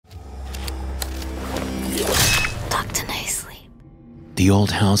The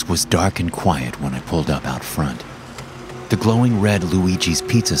old house was dark and quiet when I pulled up out front. The glowing red Luigi's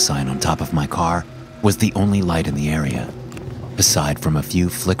Pizza sign on top of my car was the only light in the area, aside from a few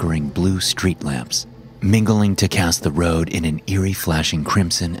flickering blue street lamps, mingling to cast the road in an eerie flashing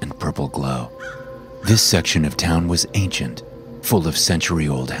crimson and purple glow. This section of town was ancient, full of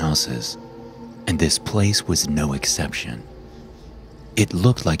century-old houses, and this place was no exception. It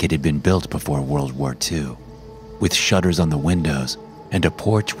looked like it had been built before World War II, with shutters on the windows and a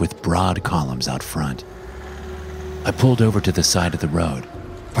porch with broad columns out front. I pulled over to the side of the road,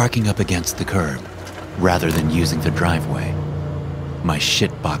 parking up against the curb, rather than using the driveway. My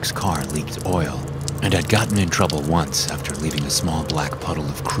shitbox car leaked oil, and I'd gotten in trouble once after leaving a small black puddle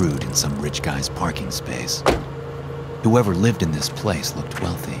of crude in some rich guy's parking space. Whoever lived in this place looked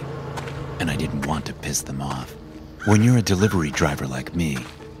wealthy, and I didn't want to piss them off. When you're a delivery driver like me,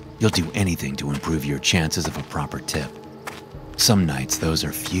 you'll do anything to improve your chances of a proper tip. Some nights those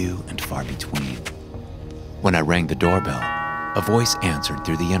are few and far between. When I rang the doorbell, a voice answered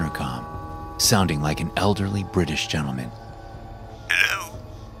through the intercom, sounding like an elderly British gentleman. "Hello?"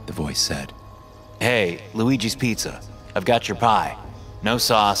 The voice said. "Hey, Luigi's Pizza. I've got your pie. No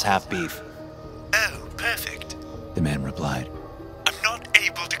sauce, half beef." "Oh, perfect." The man replied. "I'm not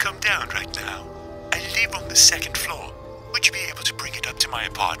able to come down right now. I live on the second floor. Would you be able to bring it up to my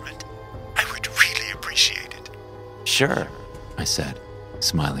apartment? I would really appreciate it." "Sure," I said,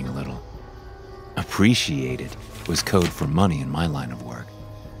 smiling a little. Appreciated was code for money in my line of work.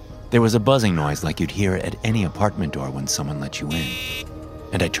 There was a buzzing noise like you'd hear at any apartment door when someone let you in,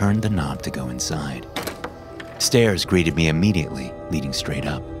 and I turned the knob to go inside. Stairs greeted me immediately, leading straight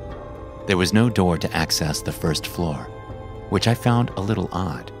up. There was no door to access the first floor, which I found a little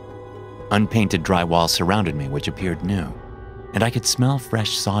odd. Unpainted drywall surrounded me, which appeared new, and I could smell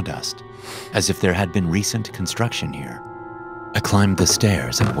fresh sawdust, as if there had been recent construction here. I climbed the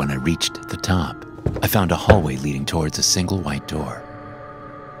stairs, and when I reached the top, I found a hallway leading towards a single white door.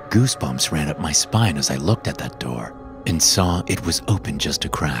 Goosebumps ran up my spine as I looked at that door and saw it was open just a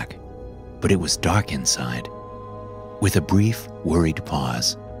crack, but it was dark inside. With a brief, worried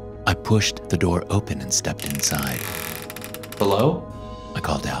pause, I pushed the door open and stepped inside. "Hello?" I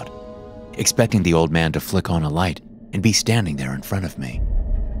called out, expecting the old man to flick on a light and be standing there in front of me,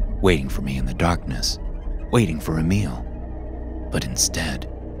 waiting for me in the darkness, waiting for a meal. But instead,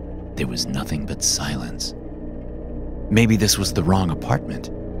 there was nothing but silence. Maybe this was the wrong apartment,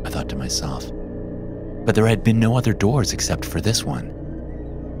 I thought to myself. But there had been no other doors except for this one,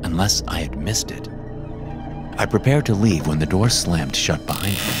 unless I had missed it. I prepared to leave when the door slammed shut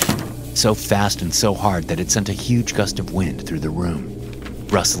behind me, so fast and so hard that it sent a huge gust of wind through the room,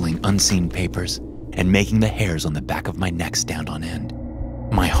 rustling unseen papers and making the hairs on the back of my neck stand on end.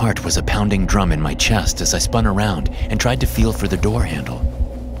 My heart was a pounding drum in my chest as I spun around and tried to feel for the door handle,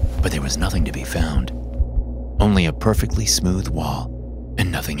 but there was nothing to be found. Only a perfectly smooth wall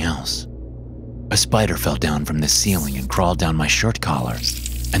and nothing else. A spider fell down from the ceiling and crawled down my shirt collar,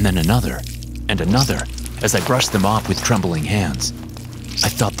 and then another, and another, as I brushed them off with trembling hands. I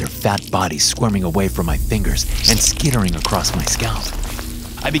felt their fat bodies squirming away from my fingers and skittering across my scalp.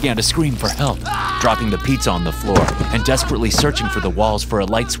 I began to scream for help, dropping the pizza on the floor and desperately searching for the walls for a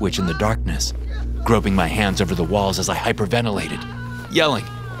light switch in the darkness, groping my hands over the walls as I hyperventilated, yelling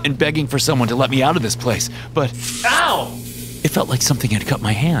and begging for someone to let me out of this place, but ow! It felt like something had cut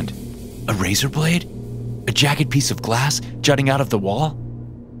my hand. A razor blade? A jagged piece of glass jutting out of the wall?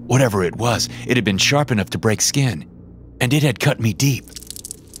 Whatever it was, it had been sharp enough to break skin, and it had cut me deep.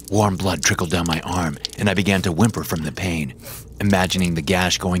 Warm blood trickled down my arm, and I began to whimper from the pain, imagining the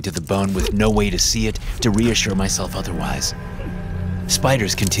gash going to the bone with no way to see it to reassure myself otherwise.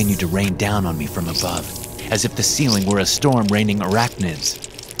 Spiders continued to rain down on me from above, as if the ceiling were a storm raining arachnids.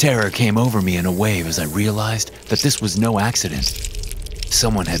 Terror came over me in a wave as I realized that this was no accident.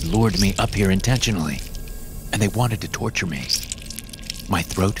 Someone had lured me up here intentionally, and they wanted to torture me. My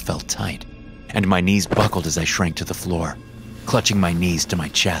throat felt tight, and my knees buckled as I shrank to the floor, clutching my knees to my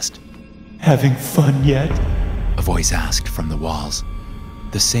chest. "Having fun yet?" A voice asked from the walls.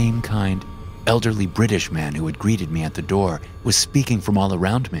 The same kind, elderly British man who had greeted me at the door was speaking from all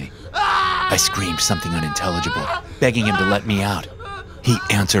around me. I screamed something unintelligible, begging him to let me out. He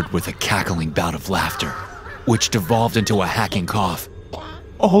answered with a cackling bout of laughter, which devolved into a hacking cough.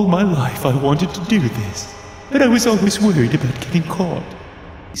 "All my life I wanted to do this, but I was always worried about getting caught,"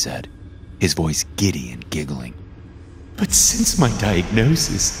 he said, his voice giddy and giggling. "But since my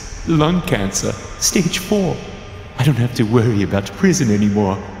diagnosis, lung cancer, stage 4, I don't have to worry about prison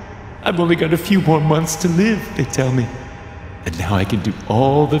anymore. I've only got a few more months to live, they tell me. And now I can do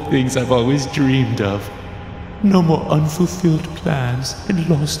all the things I've always dreamed of. No more unfulfilled plans and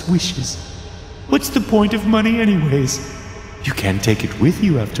lost wishes. What's the point of money anyways? You can't take it with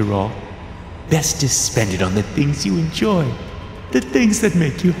you after all. Best to spend it on the things you enjoy, the things that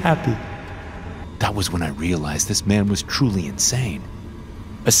make you happy. That was when I realized this man was truly insane.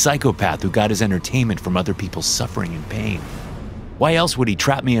 A psychopath who got his entertainment from other people's suffering and pain. Why else would he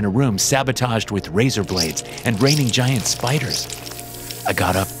trap me in a room sabotaged with razor blades and raining giant spiders? I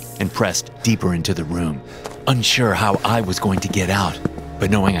got up and pressed deeper into the room, unsure how I was going to get out,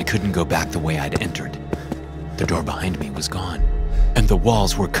 but knowing I couldn't go back the way I'd entered. The door behind me was gone, and the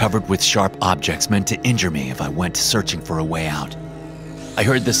walls were covered with sharp objects meant to injure me if I went searching for a way out. I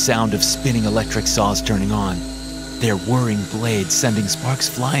heard the sound of spinning electric saws turning on, their whirring blades sending sparks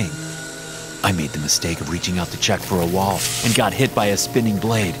flying. I made the mistake of reaching out to check for a wall and got hit by a spinning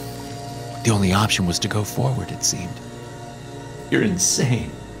blade. The only option was to go forward, it seemed. You're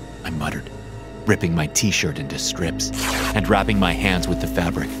insane, I muttered, ripping my t-shirt into strips and wrapping my hands with the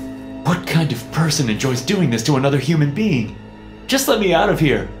fabric. What kind of person enjoys doing this to another human being? Just let me out of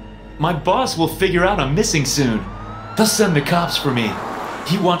here. My boss will figure out I'm missing soon. They'll send the cops for me.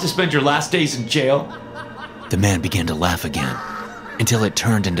 You want to spend your last days in jail? The man began to laugh again, until it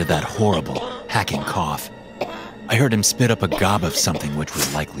turned into that horrible, hacking cough. I heard him spit up a gob of something which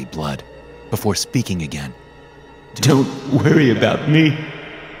was likely blood, before speaking again. Don't worry about me.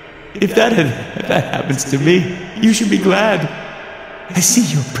 If that happens to me, you should be glad. I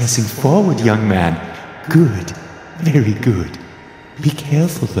see you're pressing forward, young man. Good, very good. Be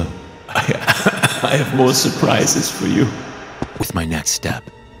careful, though. I have more surprises for you. With my next step,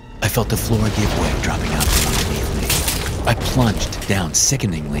 I felt the floor give way, dropping out from underneath me. I plunged down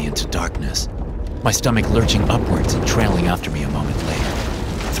sickeningly into darkness, my stomach lurching upwards and trailing after me a moment later,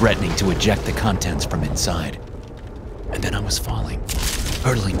 threatening to eject the contents from inside. And then I was falling,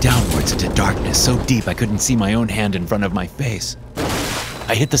 hurtling downwards into darkness so deep I couldn't see my own hand in front of my face.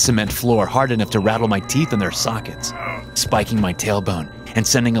 I hit the cement floor hard enough to rattle my teeth in their sockets, spiking my tailbone and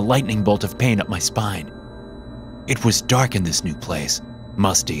sending a lightning bolt of pain up my spine. It was dark in this new place,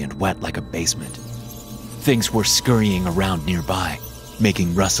 musty and wet like a basement. Things were scurrying around nearby,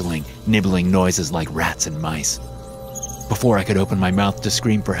 making rustling, nibbling noises like rats and mice. Before I could open my mouth to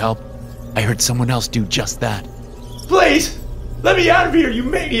scream for help, I heard someone else do just that. Please, let me out of here, you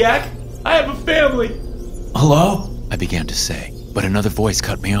maniac! I have a family! Hello? I began to say, but another voice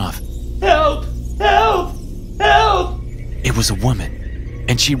cut me off. Help! Help! Help! It was a woman,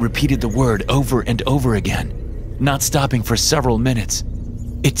 and she repeated the word over and over again, not stopping for several minutes.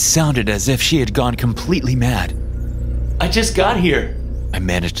 It sounded as if she had gone completely mad. I just got here, I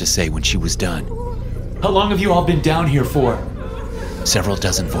managed to say when she was done. How long have you all been down here for? Several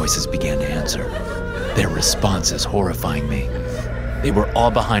dozen voices began to answer, their responses horrifying me. They were all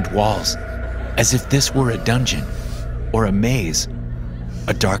behind walls, as if this were a dungeon, or a maze,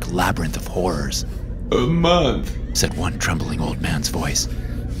 a dark labyrinth of horrors. A month, said one trembling old man's voice.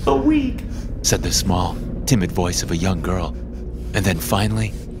 A week, said the small, timid voice of a young girl. And then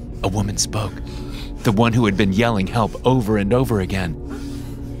finally, a woman spoke, the one who had been yelling help over and over again.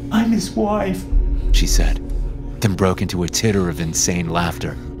 I'm his wife, she said, then broke into a titter of insane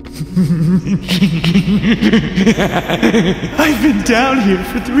laughter. I've been down here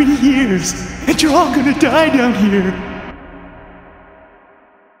for 3 years, and you're all gonna die down here.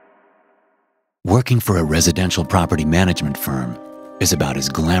 Working for a residential property management firm is about as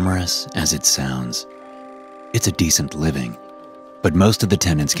glamorous as it sounds. It's a decent living, but most of the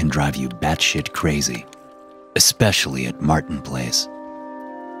tenants can drive you batshit crazy, especially at Martin Place.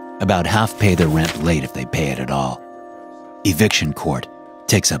 About half pay their rent late if they pay it at all. Eviction court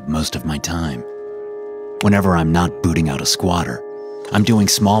takes up most of my time. Whenever I'm not booting out a squatter, I'm doing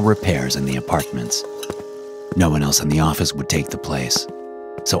small repairs in the apartments. No one else in the office would take the place,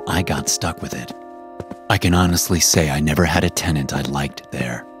 so I got stuck with it. I can honestly say I never had a tenant I liked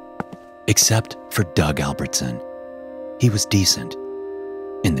there, except for Doug Albertson. He was decent.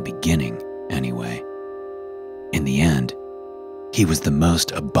 In the beginning, anyway. In the end, he was the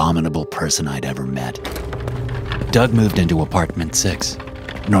most abominable person I'd ever met. Doug moved into apartment 6.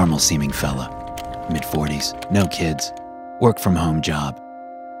 Normal-seeming fella. Mid-40s, no kids. Work-from-home job.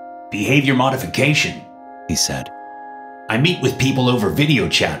 Behavior modification, he said. I meet with people over video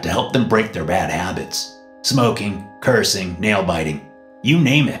chat to help them break their bad habits. Smoking, cursing, nail-biting. You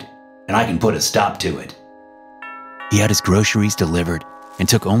name it, and I can put a stop to it. He had his groceries delivered and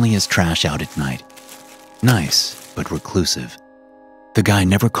took only his trash out at night. Nice, but reclusive. The guy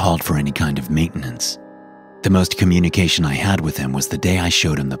never called for any kind of maintenance. The most communication I had with him was the day I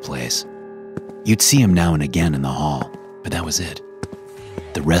showed him the place. You'd see him now and again in the hall, but that was it.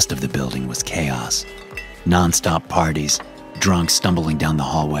 The rest of the building was chaos. Non-stop parties, drunks stumbling down the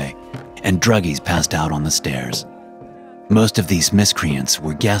hallway, and druggies passed out on the stairs. Most of these miscreants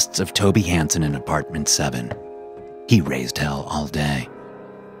were guests of Toby Hansen in apartment 7. He raised hell all day.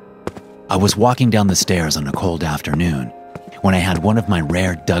 I was walking down the stairs on a cold afternoon when I had one of my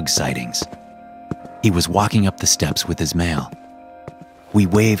rare Doug sightings. He was walking up the steps with his mail. We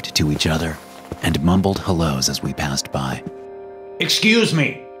waved to each other and mumbled hellos as we passed by. Excuse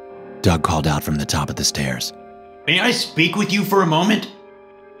me, Doug called out from the top of the stairs. may I speak with you for a moment?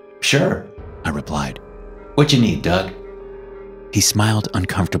 Sure, I replied. What you need, Doug? He smiled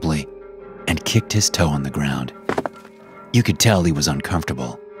uncomfortably and kicked his toe on the ground. You could tell he was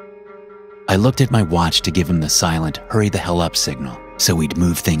uncomfortable. I looked at my watch to give him the silent, hurry the hell up signal so we'd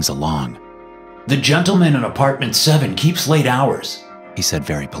move things along. The gentleman in apartment 7 keeps late hours, He said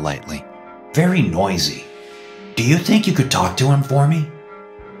very politely. very noisy. Do you think you could talk to him for me?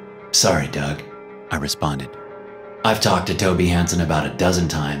 Sorry, Doug, I responded. I've talked to Toby Hansen about a dozen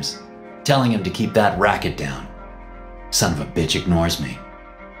times, telling him to keep that racket down. Son of a bitch ignores me.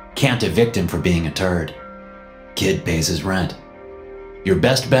 Can't evict him for being a turd. Kid pays his rent. Your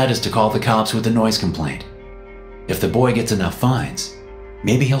best bet is to call the cops with a noise complaint. If the boy gets enough fines,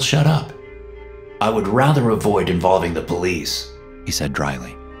 maybe he'll shut up. I would rather avoid involving the police, He said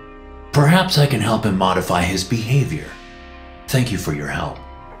dryly. Perhaps I can help him modify his behavior. Thank you for your help.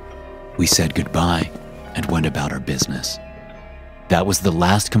 We said goodbye and went about our business. That was the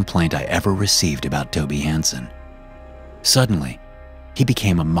last complaint I ever received about Toby Hansen. Suddenly, he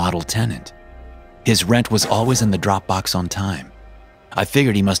became a model tenant. His rent was always in the Dropbox on time. I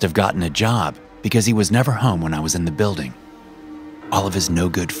figured he must have gotten a job because he was never home when I was in the building. All of his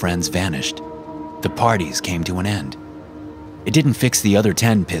no-good friends vanished. The parties came to an end. It didn't fix the other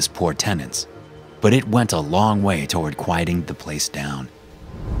 10 piss-poor tenants, but it went a long way toward quieting the place down.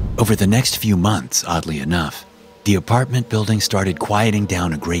 Over the next few months, oddly enough, the apartment building started quieting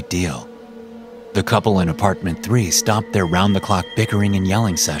down a great deal. The couple in apartment 3 stopped their round-the-clock bickering and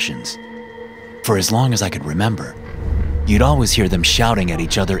yelling sessions. For as long as I could remember, you'd always hear them shouting at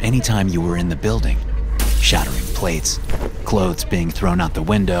each other anytime you were in the building. Shattering plates, clothes being thrown out the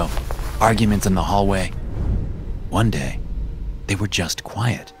window, arguments in the hallway. One day, they were just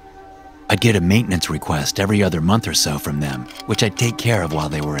quiet. I'd get a maintenance request every other month or so from them, which I'd take care of while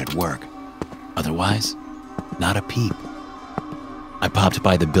they were at work. Otherwise, not a peep. I popped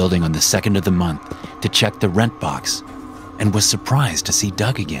by the building on the 2nd of the month to check the rent box and was surprised to see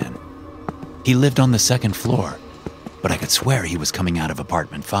Doug again. He lived on the 2nd floor, but I could swear he was coming out of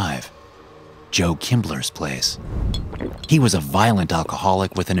apartment 5, Joe Kimbler's place. He was a violent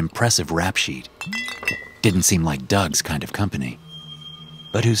alcoholic with an impressive rap sheet. Didn't seem like Doug's kind of company.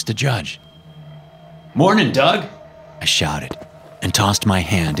 But who's to judge? Morning, Doug. I shouted and tossed my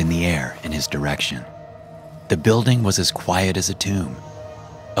hand in the air in his direction. The building was as quiet as a tomb.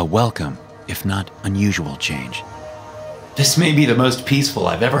 A welcome, if not unusual change. This may be the most peaceful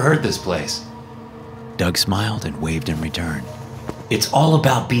I've ever heard this place. Doug smiled and waved in return. It's all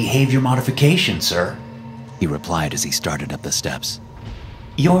about behavior modification, sir, He replied as he started up the steps.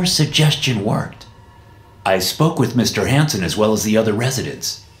 Your suggestion worked. I spoke with Mr. Hansen as well as the other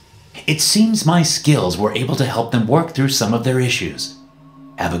residents. It seems my skills were able to help them work through some of their issues.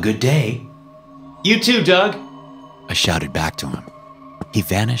 Have a good day. You too, Doug, I shouted back to him. He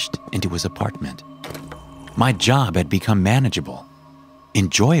vanished into his apartment. My job had become manageable,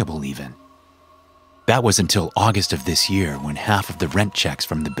 enjoyable even. That was until August of this year when half of the rent checks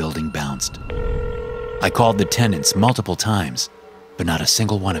from the building bounced. I called the tenants multiple times, but not a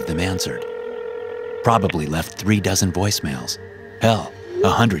single one of them answered. Probably left 36 voicemails. Hell,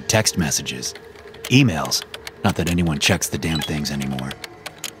 100 text messages. Emails, not that anyone checks the damn things anymore.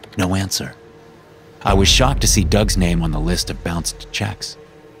 No answer. I was shocked to see Doug's name on the list of bounced checks.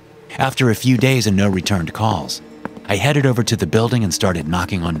 After a few days and no returned calls, I headed over to the building and started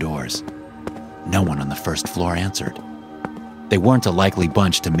knocking on doors. No one on the 1st floor answered. They weren't a likely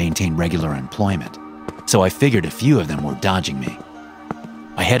bunch to maintain regular employment, so I figured a few of them were dodging me.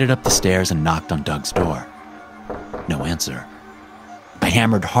 I headed up the stairs and knocked on Doug's door. No answer. I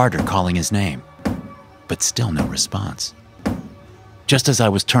hammered harder, calling his name, but still no response. Just as I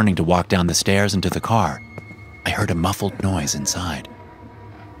was turning to walk down the stairs into the car, I heard a muffled noise inside.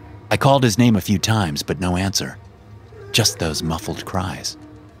 I called his name a few times, but no answer. Just those muffled cries.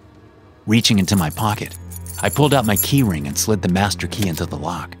 Reaching into my pocket, I pulled out my key ring and slid the master key into the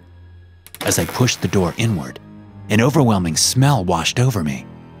lock. As I pushed the door inward, an overwhelming smell washed over me.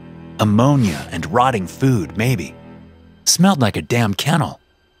 Ammonia and rotting food, maybe. Smelled like a damn kennel.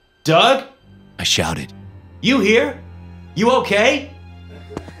 Doug? I shouted. You here? You okay?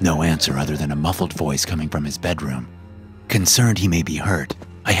 No answer other than a muffled voice coming from his bedroom. Concerned he may be hurt,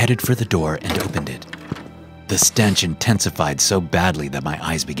 I headed for the door and opened it. The stench intensified so badly that my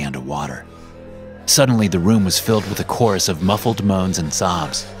eyes began to water. Suddenly, the room was filled with a chorus of muffled moans and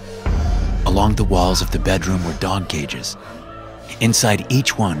sobs. Along the walls of the bedroom were dog cages. Inside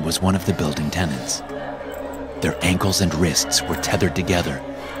each one was one of the building tenants. Their ankles and wrists were tethered together,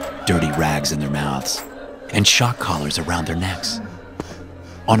 dirty rags in their mouths, and shock collars around their necks.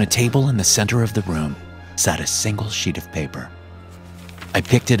 On a table in the center of the room sat a single sheet of paper. I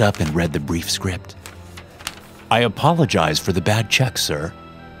picked it up and read the brief script. "I apologize for the bad check, sir.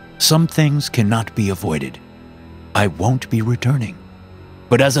 Some things cannot be avoided. I won't be returning.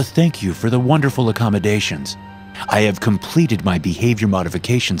 But as a thank you for the wonderful accommodations, I have completed my behavior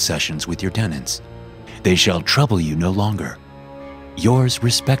modification sessions with your tenants. They shall trouble you no longer. Yours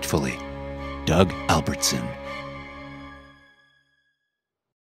respectfully, Doug Albertson."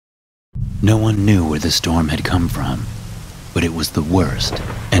 No one knew where the storm had come from, but it was the worst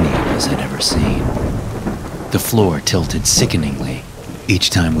any of us had ever seen. The floor tilted sickeningly each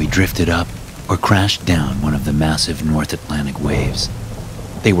time we drifted up or crashed down one of the massive North Atlantic waves.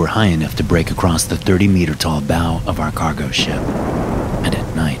 They were high enough to break across the 30-meter-tall bow of our cargo ship, and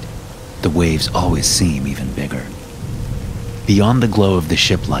at night, the waves always seem even bigger. Beyond the glow of the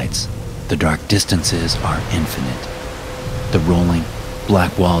ship lights, the dark distances are infinite. The rolling,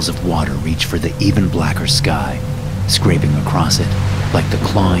 black walls of water reach for the even blacker sky, scraping across it like the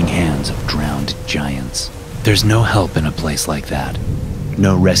clawing hands of drowned giants. There's no help in a place like that.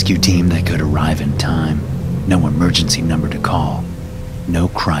 No rescue team that could arrive in time. No emergency number to call. No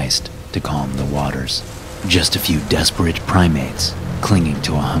Christ to calm the waters. Just a few desperate primates clinging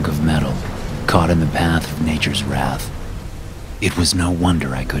to a hunk of metal, caught in the path of nature's wrath. It was no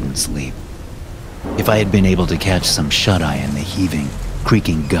wonder I couldn't sleep. If I had been able to catch some shut-eye in the heaving,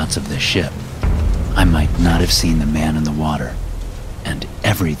 creaking guts of the ship, I might not have seen the man in the water, and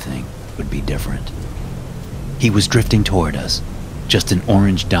everything would be different. He was drifting toward us, just an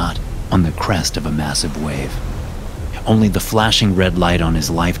orange dot on the crest of a massive wave. Only the flashing red light on his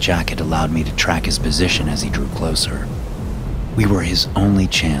life jacket allowed me to track his position as he drew closer. We were his only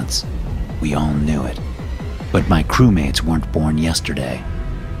chance. We all knew it. But my crewmates weren't born yesterday.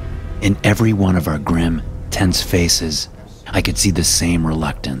 In every one of our grim, tense faces, I could see the same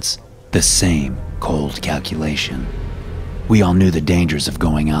reluctance, the same cold calculation. We all knew the dangers of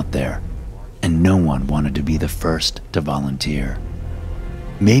going out there, and no one wanted to be the first to volunteer.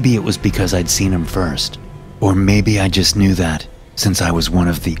 Maybe it was because I'd seen him first, or maybe I just knew that, since I was one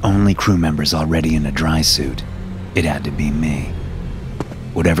of the only crew members already in a dry suit, it had to be me.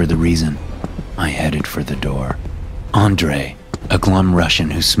 Whatever the reason, I headed for the door. Andre, a glum Russian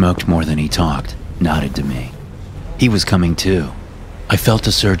who smoked more than he talked, nodded to me. He was coming too. I felt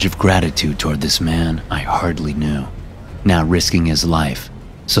a surge of gratitude toward this man I hardly knew, now risking his life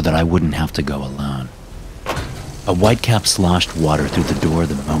so that I wouldn't have to go alone. A whitecap sloshed water through the door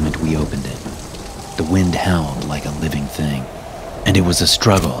the moment we opened it. The wind howled like a living thing, and it was a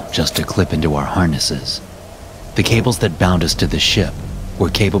struggle just to clip into our harnesses. The cables that bound us to the ship were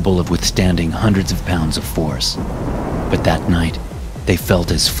capable of withstanding hundreds of pounds of force, but that night, they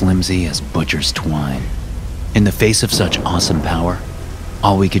felt as flimsy as butcher's twine. In the face of such awesome power,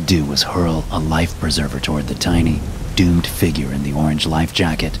 all we could do was hurl a life preserver toward the tiny, doomed figure in the orange life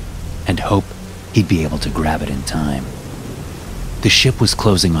jacket and hope he'd be able to grab it in time. The ship was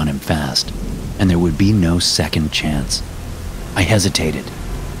closing on him fast, and there would be no second chance. I hesitated.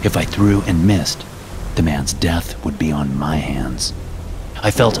 If I threw and missed, the man's death would be on my hands.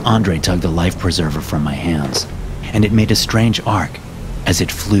 I felt Andre tug the life preserver from my hands, and it made a strange arc as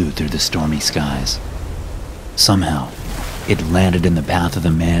it flew through the stormy skies. Somehow, it landed in the path of the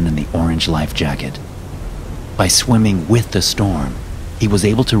man in the orange life jacket. By swimming with the storm, he was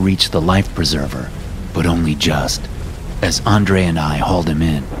able to reach the life preserver, but only just. As Andre and I hauled him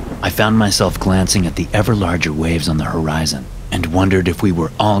in, I found myself glancing at the ever larger waves on the horizon and wondered if we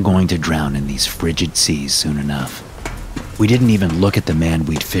were all going to drown in these frigid seas soon enough. We didn't even look at the man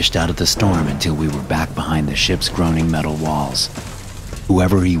we'd fished out of the storm until we were back behind the ship's groaning metal walls.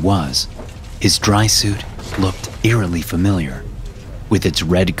 Whoever he was, his dry suit looked eerily familiar. With its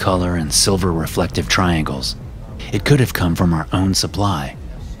red color and silver reflective triangles, it could have come from our own supply.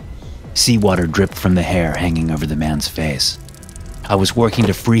 Seawater dripped from the hair hanging over the man's face. I was working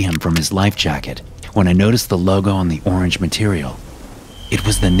to free him from his life jacket when I noticed the logo on the orange material. It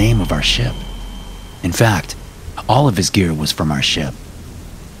was the name of our ship. In fact, all of his gear was from our ship.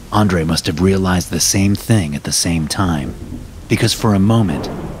 Andre must have realized the same thing at the same time, because for a moment,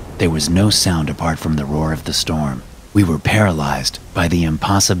 there was no sound apart from the roar of the storm. We were paralyzed by the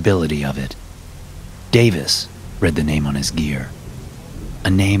impossibility of it. Davis read the name on his gear, a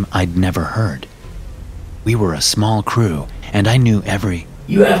name I'd never heard. We were a small crew, and I knew every...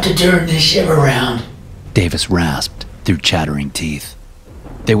 "You have to turn this ship around," Davis rasped through chattering teeth.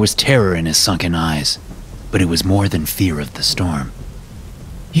 There was terror in his sunken eyes, but it was more than fear of the storm.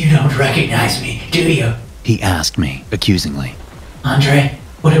 "You don't recognize me, do you?" He asked me accusingly. "Andre,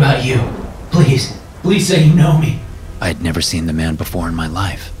 what about you? Please say you know me." I had never seen the man before in my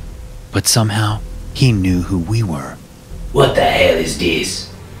life, but somehow he knew who we were. "What the hell is this?"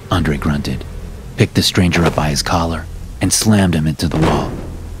 Andre grunted, picked the stranger up by his collar, and slammed him into the wall.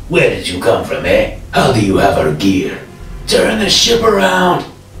 "Where did you come from, eh? How do you have our gear? Turn the ship around!"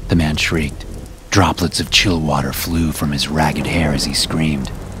 The man shrieked. Droplets of chill water flew from his ragged hair as he screamed.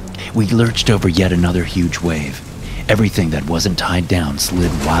 We lurched over yet another huge wave. Everything that wasn't tied down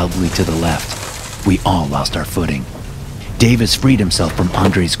slid wildly to the left. We all lost our footing. Davis freed himself from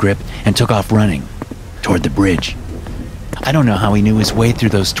Andre's grip and took off running toward the bridge. I don't know how he knew his way through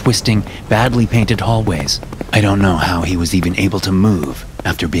those twisting, badly painted hallways. I don't know how he was even able to move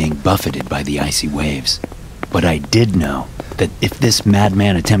after being buffeted by the icy waves. But I did know that if this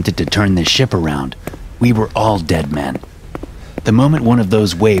madman attempted to turn this ship around, we were all dead men. The moment one of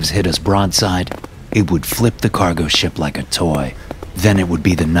those waves hit us broadside, it would flip the cargo ship like a toy. Then it would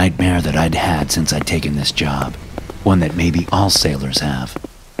be the nightmare that I'd had since I'd taken this job, one that maybe all sailors have.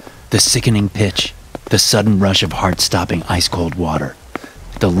 The sickening pitch, the sudden rush of heart-stopping ice-cold water,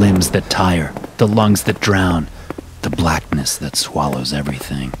 the limbs that tire, the lungs that drown, the blackness that swallows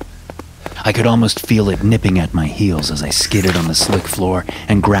everything. I could almost feel it nipping at my heels as I skidded on the slick floor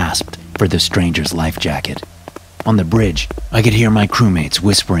and grasped for the stranger's life jacket. On the bridge, I could hear my crewmates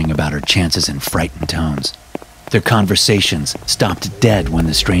whispering about our chances in frightened tones. Their conversations stopped dead when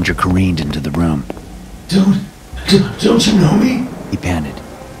the stranger careened into the room. Don't you know me?" He panted.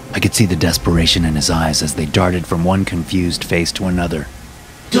 I could see the desperation in his eyes as they darted from one confused face to another.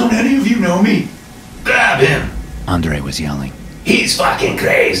 "Don't any of you know me? Grab him!" Andre was yelling. "He's fucking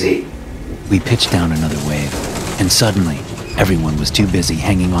crazy!" We pitched down another wave, and suddenly, everyone was too busy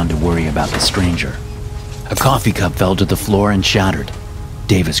hanging on to worry about the stranger. A coffee cup fell to the floor and shattered.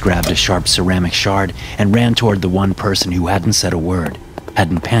 Davis grabbed a sharp ceramic shard and ran toward the one person who hadn't said a word,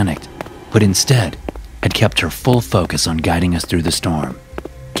 hadn't panicked, but instead had kept her full focus on guiding us through the storm.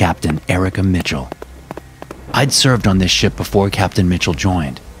 Captain Erica Mitchell. I'd served on this ship before Captain Mitchell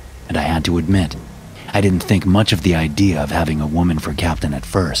joined, and I had to admit, I didn't think much of the idea of having a woman for captain at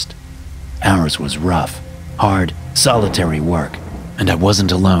first. Ours was rough, hard, solitary work, and I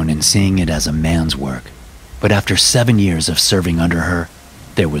wasn't alone in seeing it as a man's work. But after 7 years of serving under her,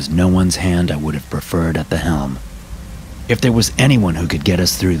 there was no one's hand I would have preferred at the helm. If there was anyone who could get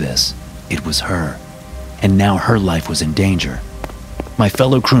us through this, it was her, and now her life was in danger. My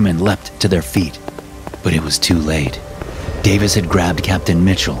fellow crewmen leapt to their feet, but it was too late. Davis had grabbed Captain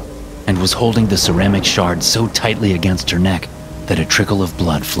Mitchell and was holding the ceramic shard so tightly against her neck that a trickle of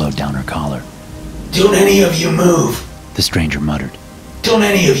blood flowed down her collar. "Don't any of you move!" The stranger muttered. "Don't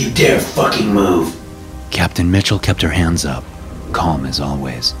any of you dare fucking move!" Captain Mitchell kept her hands up, calm as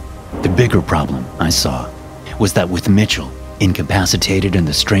always. The bigger problem, I saw, was that with Mitchell incapacitated and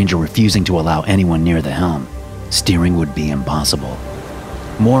the stranger refusing to allow anyone near the helm, steering would be impossible.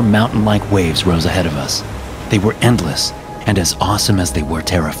 More mountain-like waves rose ahead of us. They were endless and as awesome as they were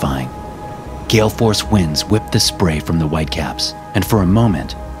terrifying. Gale-force winds whipped the spray from the whitecaps, and for a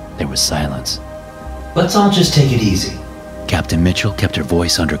moment, there was silence. "Let's all just take it easy." Captain Mitchell kept her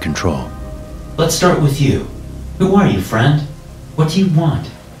voice under control. "Let's start with you. Who are you, friend? What do you want?"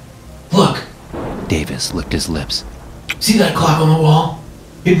 "Look, Davis licked his lips. see that clock on the wall?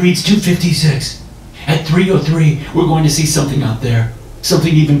 It reads 2:56. At 3:03, we're going to see something out there.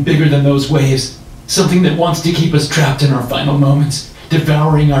 Something even bigger than those waves. Something that wants to keep us trapped in our final moments,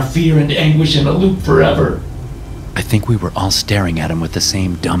 devouring our fear and anguish in a loop forever." I think we were all staring at him with the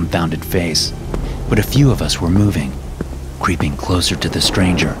same dumbfounded face, but a few of us were moving, creeping closer to the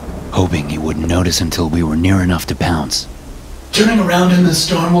stranger, hoping he wouldn't notice until we were near enough to pounce. "Turning around in the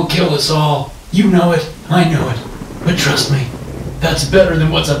storm will kill us all. You know it, I know it. But trust me, that's better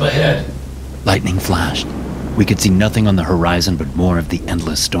than what's up ahead." Lightning flashed. We could see nothing on the horizon but more of the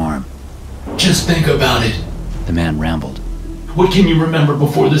endless storm. "Just think about it," The man rambled. "What can you remember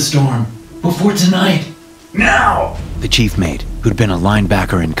before the storm? Before tonight? Now!" The chief mate, who'd been a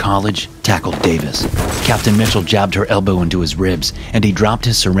linebacker in college, tackled Davis. Captain Mitchell jabbed her elbow into his ribs, and he dropped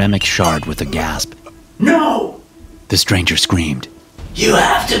his ceramic shard with a gasp. "No! The stranger screamed. You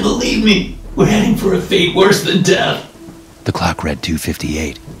have to believe me. We're heading for a fate worse than death." The clock read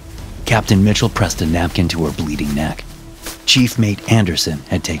 2:58. Captain Mitchell pressed a napkin to her bleeding neck. Chief Mate Anderson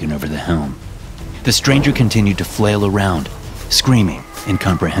had taken over the helm. The stranger continued to flail around, screaming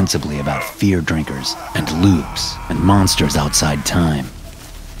incomprehensibly about fear drinkers and loops and monsters outside time.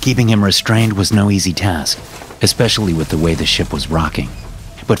 Keeping him restrained was no easy task, especially with the way the ship was rocking.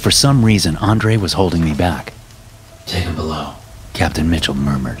 But for some reason, Andre was holding me back. "Take him below," Captain Mitchell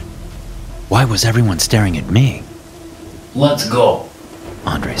murmured. Why was everyone staring at me? "Let's go."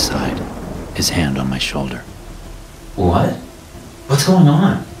 Andre sighed, his hand on my shoulder. "What? What's going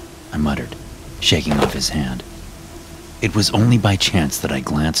on?" I muttered, shaking off his hand. It was only by chance that I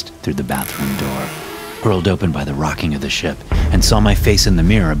glanced through the bathroom door, hurled open by the rocking of the ship, and saw my face in the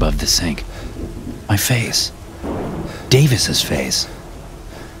mirror above the sink. My face. Davis's face.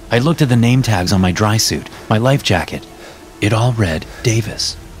 I looked at the name tags on my dry suit, my life jacket. It all read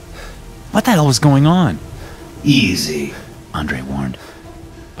Davis. What the hell was going on? "Easy," Andre warned.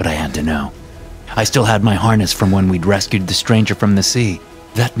 But I had to know. I still had my harness from when we'd rescued the stranger from the sea.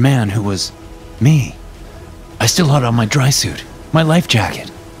 That man who was me. I still had on my dry suit, my life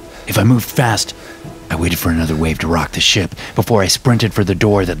jacket. If I moved fast, I waited for another wave to rock the ship before I sprinted for the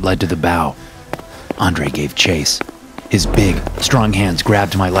door that led to the bow. Andre gave chase. His big, strong hands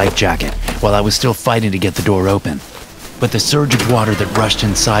grabbed my life jacket while I was still fighting to get the door open. But the surge of water that rushed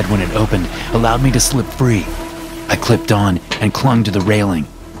inside when it opened allowed me to slip free. I clipped on and clung to the railing,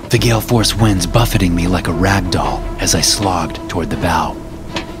 the gale force winds buffeting me like a rag doll as I slogged toward the bow.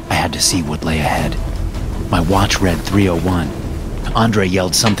 I had to see what lay ahead. My watch read 3:01. Andre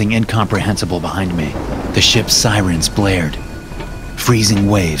yelled something incomprehensible behind me. The ship's sirens blared. Freezing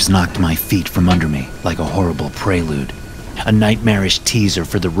waves knocked my feet from under me like a horrible prelude, a nightmarish teaser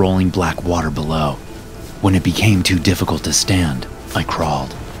for the rolling black water below. When it became too difficult to stand, I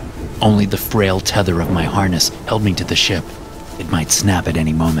crawled. Only the frail tether of my harness held me to the ship. It might snap at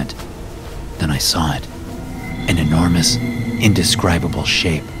any moment. Then I saw it. An enormous, indescribable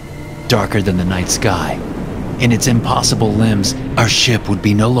shape, darker than the night sky. In its impossible limbs, our ship would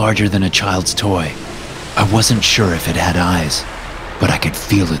be no larger than a child's toy. I wasn't sure if it had eyes, but I could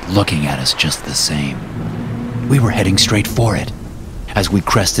feel it looking at us just the same. We were heading straight for it. As we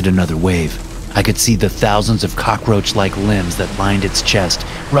crested another wave, I could see the thousands of cockroach-like limbs that lined its chest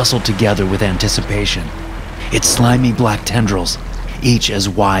rustled together with anticipation. Its slimy black tendrils, each as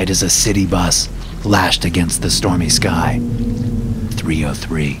wide as a city bus, lashed against the stormy sky.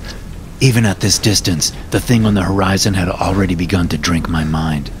 3:03. Even at this distance, the thing on the horizon had already begun to drink my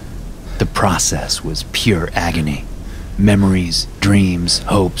mind. The process was pure agony. Memories, dreams,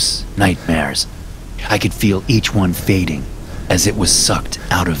 hopes, nightmares. I could feel each one fading as it was sucked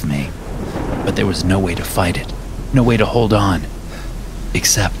out of me. But there was no way to fight it, no way to hold on.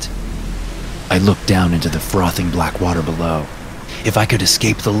 Except, I looked down into the frothing black water below. If I could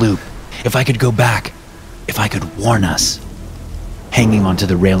escape the loop, if I could go back, if I could warn us. Hanging onto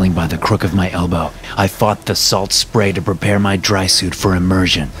the railing by the crook of my elbow, I fought the salt spray to prepare my dry suit for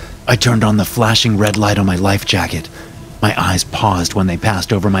immersion. I turned on the flashing red light on my life jacket. My eyes paused when they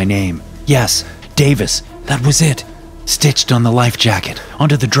passed over my name. Yes, Davis, that was it. Stitched on the life jacket,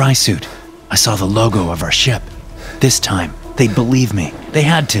 onto the dry suit. I saw the logo of our ship. This time, they'd believe me. They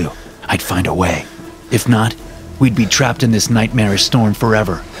had to. I'd find a way. If not, we'd be trapped in this nightmarish storm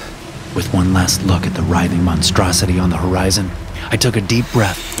forever. With one last look at the writhing monstrosity on the horizon, I took a deep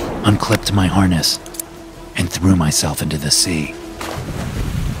breath, unclipped my harness, and threw myself into the sea.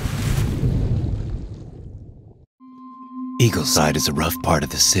 Eagleside is a rough part of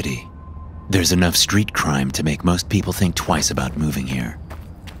the city. There's enough street crime to make most people think twice about moving here.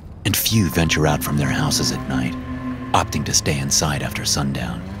 And few venture out from their houses at night, opting to stay inside after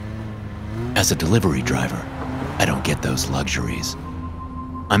sundown. As a delivery driver, I don't get those luxuries.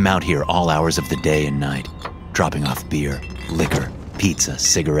 I'm out here all hours of the day and night, dropping off beer, liquor, pizza,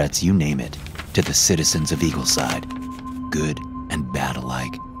 cigarettes, you name it, to the citizens of Eagleside, good and bad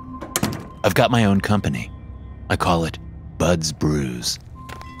alike. I've got my own company. I call it Bud's Brews,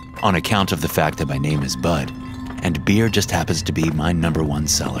 on account of the fact that my name is Bud, and beer just happens to be my #1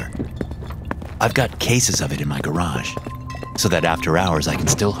 seller. I've got cases of it in my garage, so that after hours I can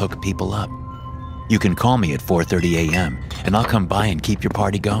still hook people up. You can call me at 4:30 a.m. and I'll come by and keep your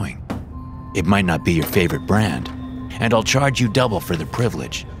party going. It might not be your favorite brand, and I'll charge you double for the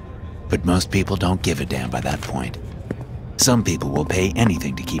privilege, but most people don't give a damn by that point. Some people will pay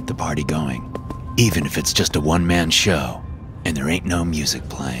anything to keep the party going, even if it's just a one-man show and there ain't no music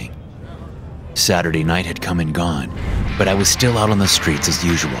playing. Saturday night had come and gone, but I was still out on the streets as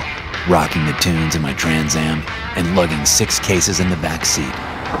usual, rocking the tunes in my Trans Am and lugging 6 cases in the back seat.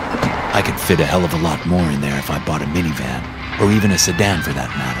 I could fit a hell of a lot more in there if I bought a minivan, or even a sedan for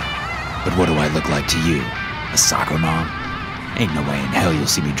that matter. But what do I look like to you? A soccer mom? Ain't no way in hell you'll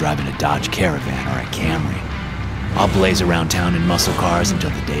see me driving a Dodge Caravan or a Camry. I'll blaze around town in muscle cars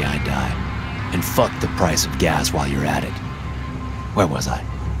until the day I die. And fuck the price of gas while you're at it. Where was I?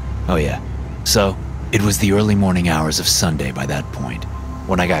 Oh yeah. So, it was the early morning hours of Sunday by that point,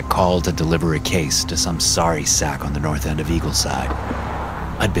 when I got called to deliver a case to some sorry sack on the north end of Eagleside.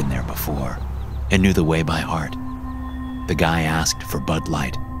 I'd been there before, and knew the way by heart. The guy asked for Bud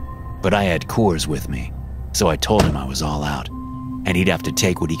Light, but I had Coors with me, so I told him I was all out, and he'd have to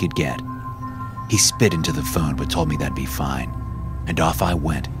take what he could get. He spit into the phone but told me that'd be fine, and off I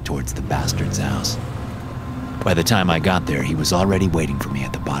went towards the bastard's house. By the time I got there, he was already waiting for me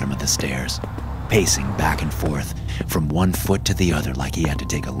at the bottom of the stairs, pacing back and forth from one foot to the other like he had to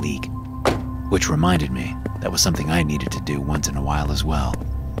take a leak. Which reminded me that was something I needed to do once in a while as well.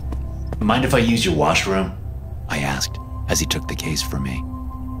 Mind if I use your washroom? I asked as he took the case from me.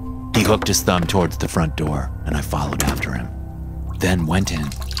 He hooked his thumb towards the front door, and I followed after him. Then went in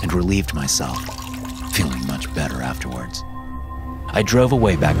and relieved myself, feeling much better afterwards. I drove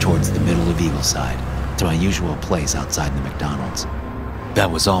away back towards the middle of Eagleside, to my usual place outside the McDonald's.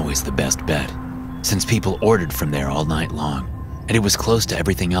 That was always the best bet, since people ordered from there all night long, and it was close to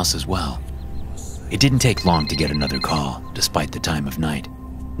everything else as well. It didn't take long to get another call, despite the time of night,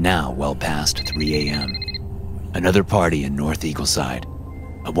 now well past 3 a.m. Another party in North Eagleside,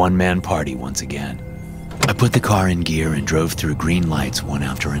 a one-man party once again. I put the car in gear and drove through green lights one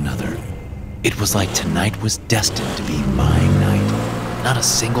after another. It was like tonight was destined to be my night, not a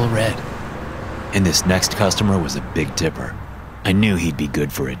single red. And this next customer was a big tipper. I knew he'd be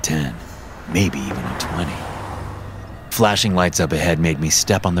good for a 10, maybe even a 20. Flashing lights up ahead made me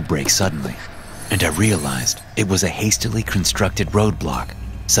step on the brakes suddenly, and I realized it was a hastily constructed roadblock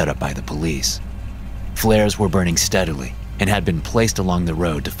set up by the police. Flares were burning steadily and had been placed along the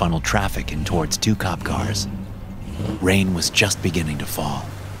road to funnel traffic in towards 2 cop cars. Rain was just beginning to fall,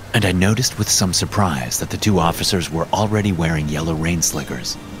 and I noticed with some surprise that the 2 officers were already wearing yellow rain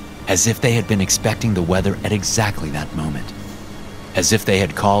slickers, as if they had been expecting the weather at exactly that moment. As if they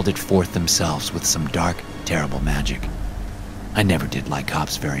had called it forth themselves with some dark, terrible magic. I never did like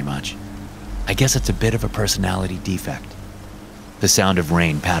cops very much. I guess it's a bit of a personality defect. The sound of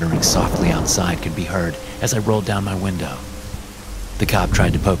rain pattering softly outside could be heard as I rolled down my window. The cop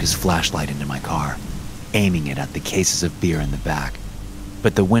tried to poke his flashlight into my car, aiming it at the cases of beer in the back,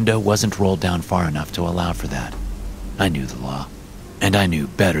 but the window wasn't rolled down far enough to allow for that. I knew the law, and I knew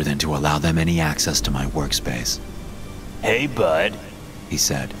better than to allow them any access to my workspace. "Hey, bud," he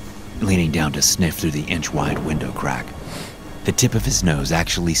said, leaning down to sniff through the inch-wide window crack. The tip of his nose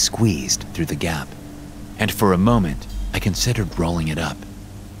actually squeezed through the gap, and for a moment, I considered rolling it up.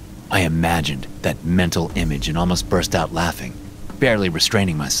 I imagined that mental image and almost burst out laughing, barely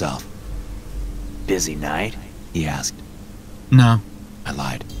restraining myself. "Busy night?" he asked. "No," I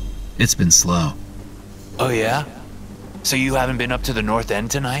lied. "It's been slow." "Oh yeah? So you haven't been up to the North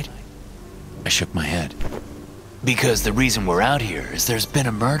End tonight?" I shook my head. "Because the reason we're out here is there's been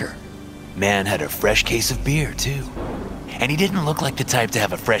a murder. Man had a fresh case of beer, too. And he didn't look like the type to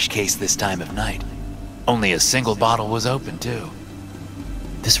have a fresh case this time of night. Only a single bottle was open, too."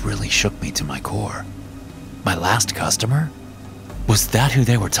 This really shook me to my core. My last customer? Was that who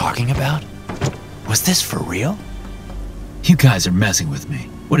they were talking about? Was this for real? "You guys are messing with me.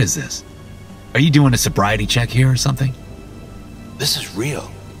 What is this? Are you doing a sobriety check here or something?" "This is real,"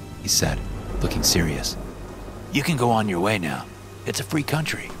 he said, looking serious. "You can go on your way now. It's a free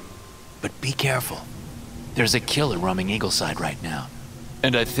country. But be careful. There's a killer roaming Eagleside right now,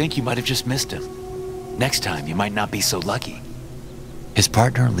 and I think you might have just missed him. Next time, you might not be so lucky." His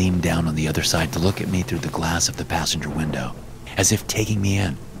partner leaned down on the other side to look at me through the glass of the passenger window, as if taking me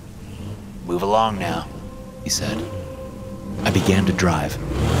in. "Move along now," he said. I began to drive,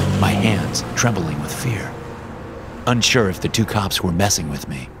 my hands trembling with fear, unsure if the 2 cops were messing with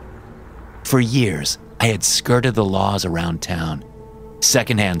me. For years, I had skirted the laws around town.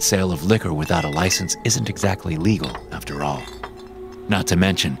 Secondhand sale of liquor without a license isn't exactly legal, after all. Not to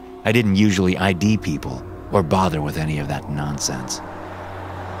mention, I didn't usually ID people or bother with any of that nonsense.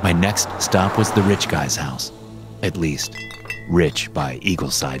 My next stop was the rich guy's house. At least, rich by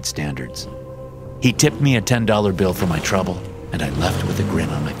Eagleside standards. He tipped me a $10 bill for my trouble, and I left with a grin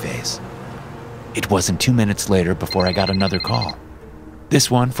on my face. It wasn't 2 minutes later before I got another call.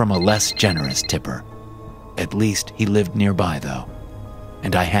 This one from a less generous tipper. At least he lived nearby, though,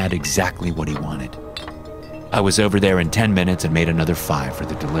 and I had exactly what he wanted. I was over there in 10 minutes and made another $5 for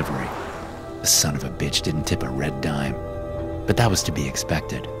the delivery. The son of a bitch didn't tip a red dime, but that was to be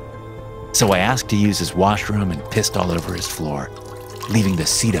expected. So I asked to use his washroom and pissed all over his floor, leaving the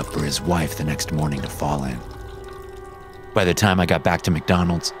seat up for his wife the next morning to fall in. By the time I got back to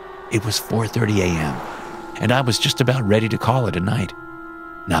McDonald's, it was 4:30 a.m., and I was just about ready to call it a night.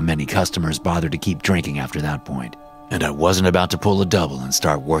 Not many customers bothered to keep drinking after that point, and I wasn't about to pull a double and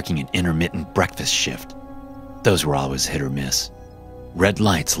start working an intermittent breakfast shift. Those were always hit or miss. Red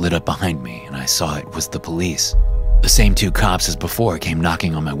lights lit up behind me, and I saw it was the police. The same two cops as before came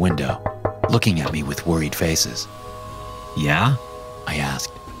knocking on my window, looking at me with worried faces. Yeah? I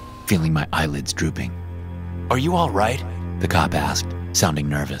asked, feeling my eyelids drooping. "Are you all right?" the cop asked, sounding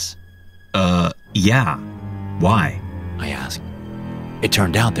nervous. Yeah. Why? I asked. It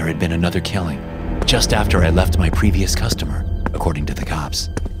turned out there had been another killing, just after I left my previous customer, according to the cops.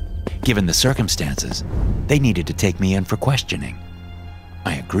 Given the circumstances, they needed to take me in for questioning.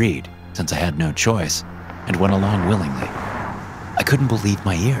 I agreed, since I had no choice, and went along willingly. I couldn't believe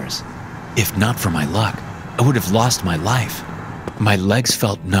my ears. If not for my luck, I would have lost my life. My legs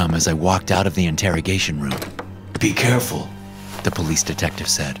felt numb as I walked out of the interrogation room. "Be careful," the police detective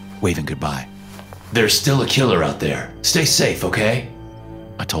said, waving goodbye. "There's still a killer out there. Stay safe, okay?"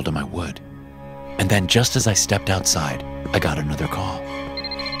 I told him I would. And then just as I stepped outside, I got another call.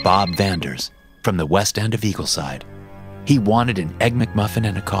 Bob Vanders, from the west end of Eagleside. He wanted an Egg McMuffin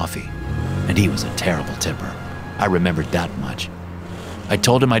and a coffee, and he was a terrible tipper. I remembered that much. I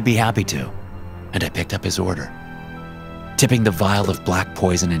told him I'd be happy to, and I picked up his order. Tipping the vial of black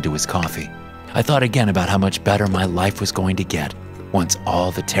poison into his coffee, I thought again about how much better my life was going to get once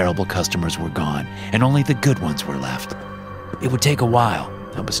all the terrible customers were gone and only the good ones were left. It would take a while,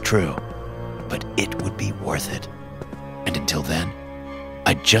 that was true, but it would be worth it. And until then,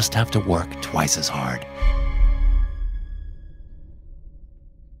 I'd just have to work twice as hard.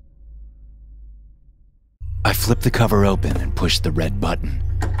 I flipped the cover open and pushed the red button.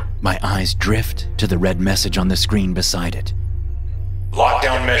 My eyes drift to the red message on the screen beside it.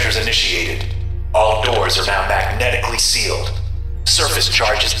 Lockdown measures initiated. All doors are now magnetically sealed. Surface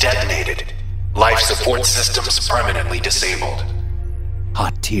charges detonated. Life support systems permanently disabled.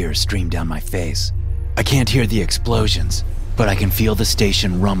 Hot tears stream down my face. I can't hear the explosions, but I can feel the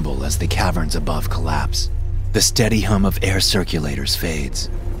station rumble as the caverns above collapse. The steady hum of air circulators fades.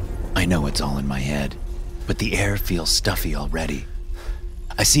 I know it's all in my head, but the air feels stuffy already.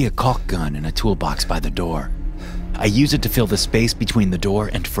 I see a caulk gun in a toolbox by the door. I use it to fill the space between the door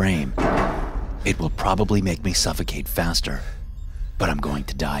and frame. It will probably make me suffocate faster, but I'm going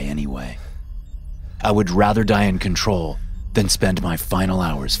to die anyway. I would rather die in control than spend my final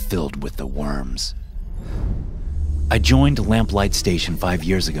hours filled with the worms. I joined Lamplight Station 5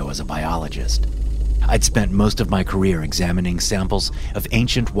 years ago as a biologist. I'd spent most of my career examining samples of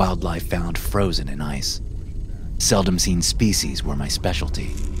ancient wildlife found frozen in ice. Seldom seen species were my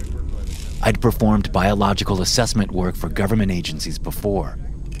specialty. I'd performed biological assessment work for government agencies before.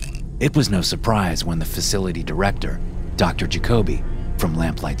 It was no surprise when the facility director, Dr. Jacoby, from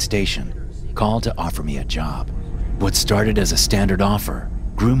Lamplight Station, called to offer me a job. What started as a standard offer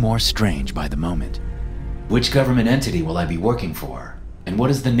grew more strange by the moment. Which government entity will I be working for? And what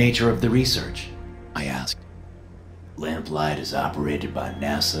is the nature of the research? I asked. Lamplight is operated by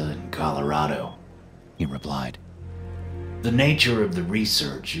NASA in Colorado, he replied. The nature of the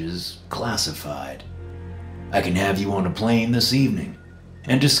research is classified. I can have you on a plane this evening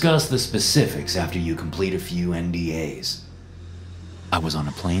and discuss the specifics after you complete a few NDAs. I was on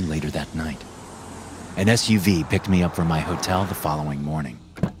a plane later that night. An SUV picked me up from my hotel the following morning.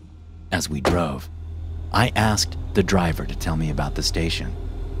 As we drove, I asked the driver to tell me about the station,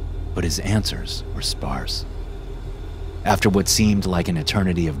 but his answers were sparse. After what seemed like an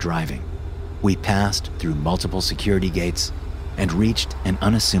eternity of driving, we passed through multiple security gates and reached an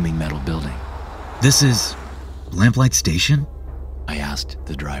unassuming metal building. This is Lamplight Station? I asked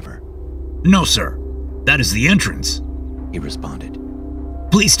the driver. No, sir. That is the entrance, he responded.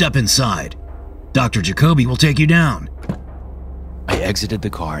 Please step inside. Dr. Jacoby will take you down. I exited the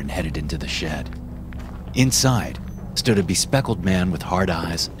car and headed into the shed. Inside stood a bespectacled man with hard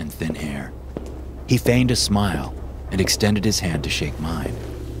eyes and thin hair. He feigned a smile and extended his hand to shake mine.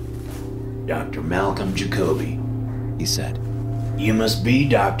 Dr. Malcolm Jacoby, he said. You must be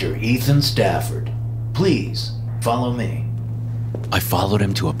Dr. Ethan Stafford. Please, follow me. I followed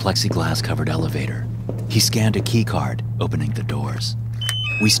him to a plexiglass-covered elevator. He scanned a key card, opening the doors.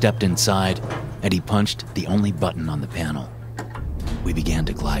 We stepped inside, and he punched the only button on the panel. We began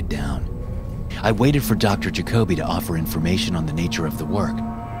to glide down. I waited for Dr. Jacoby to offer information on the nature of the work,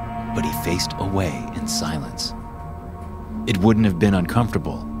 but he faced away in silence. It wouldn't have been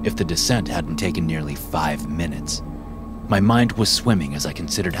uncomfortable if the descent hadn't taken nearly 5 minutes. My mind was swimming as I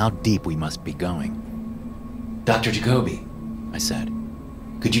considered how deep we must be going. Dr. Jacoby, I said,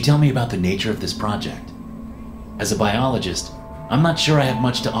 could you tell me about the nature of this project? As a biologist, I'm not sure I have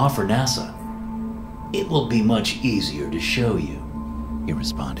much to offer NASA. It will be much easier to show you, he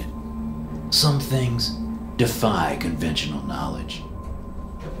responded. Some things defy conventional knowledge.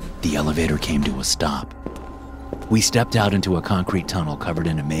 The elevator came to a stop. We stepped out into a concrete tunnel covered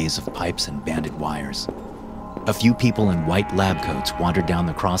in a maze of pipes and banded wires. A few people in white lab coats wandered down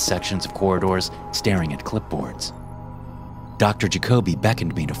the cross sections of corridors, staring at clipboards. Dr. Jacoby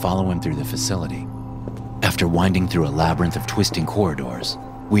beckoned me to follow him through the facility. After winding through a labyrinth of twisting corridors,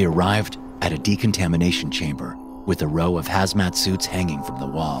 we arrived at a decontamination chamber with a row of hazmat suits hanging from the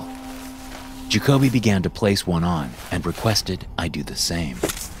wall. Jacoby began to place one on and requested I do the same.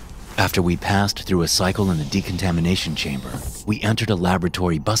 After we passed through a cycle in the decontamination chamber, we entered a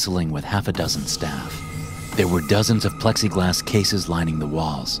laboratory bustling with half a dozen staff. There were dozens of plexiglass cases lining the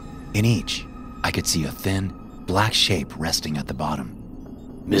walls. In each, I could see a thin, black shape resting at the bottom.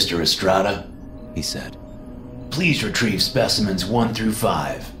 Mr. Estrada, he said, please retrieve specimens 1 through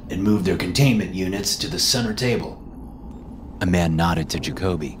 5 and move their containment units to the center table. A man nodded to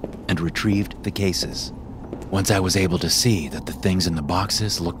Jacoby and retrieved the cases. Once I was able to see that the things in the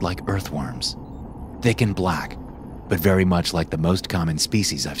boxes looked like earthworms. Thick and black, but very much like the most common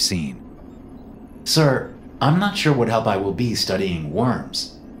species I've seen. Sir, I'm not sure what help I will be studying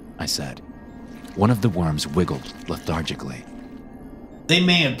worms, I said. One of the worms wiggled lethargically. They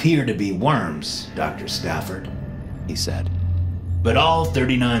may appear to be worms, Dr. Stafford, he said, but all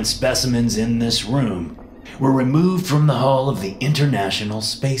 39 specimens in this room were removed from the hull of the International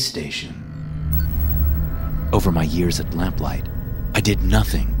Space Station. Over my years at Lamplight, I did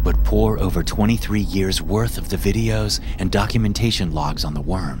nothing but pore over 23 years' worth of the videos and documentation logs on the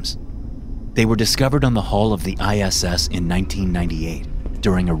worms. They were discovered on the hull of the ISS in 1998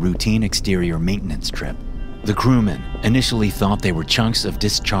 during a routine exterior maintenance trip. The crewmen initially thought they were chunks of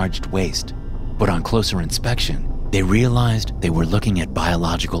discharged waste, but on closer inspection, they realized they were looking at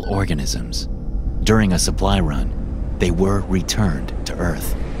biological organisms. During a supply run, they were returned to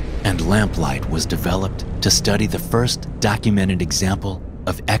Earth, and Lamplight was developed to study the first documented example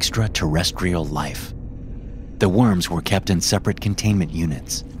of extraterrestrial life. The worms were kept in separate containment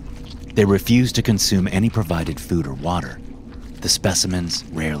units. They refused to consume any provided food or water. The specimens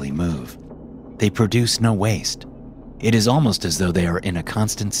rarely move. They produce no waste. It is almost as though they are in a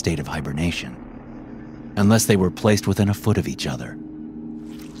constant state of hibernation, unless they were placed within a foot of each other.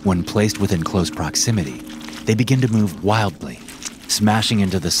 When placed within close proximity, they begin to move wildly, smashing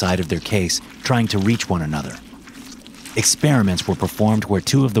into the side of their case, trying to reach one another. Experiments were performed where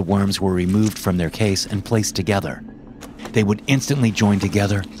 2 of the worms were removed from their case and placed together. They would instantly join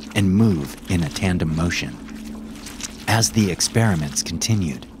together and move in a tandem motion. As the experiments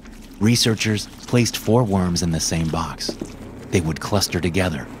continued, researchers placed 4 worms in the same box. They would cluster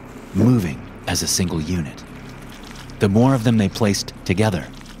together, moving as a single unit. The more of them they placed together,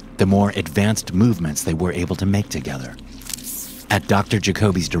 the more advanced movements they were able to make together. At Dr.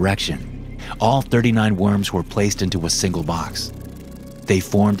 Jacoby's direction, all 39 worms were placed into a single box. They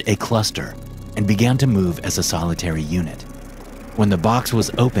formed a cluster and began to move as a solitary unit. When the box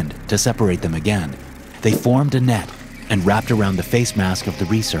was opened to separate them again, they formed a net and wrapped around the face mask of the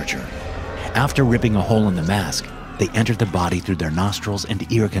researcher. After ripping a hole in the mask, they entered the body through their nostrils and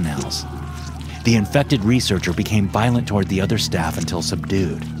ear canals. The infected researcher became violent toward the other staff until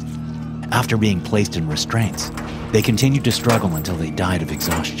subdued. After being placed in restraints, they continued to struggle until they died of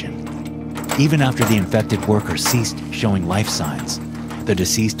exhaustion. Even after the infected worker ceased showing life signs, the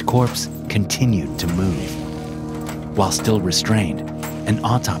deceased corpse continued to move. While still restrained, an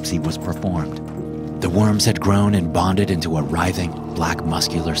autopsy was performed. The worms had grown and bonded into a writhing, black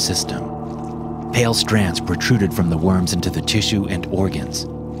muscular system. Pale strands protruded from the worms into the tissue and organs.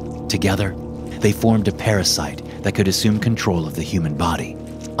 Together, they formed a parasite that could assume control of the human body,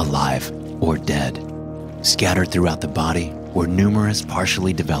 alive or dead. Scattered throughout the body were numerous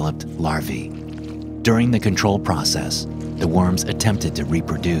partially developed larvae. During the control process, the worms attempted to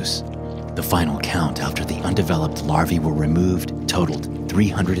reproduce. The final count after the undeveloped larvae were removed totaled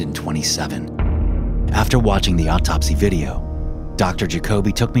 327. After watching the autopsy video, Dr.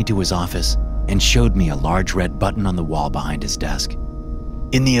 Jacoby took me to his office and showed me a large red button on the wall behind his desk.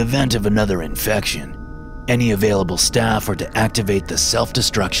 In the event of another infection, any available staff are to activate the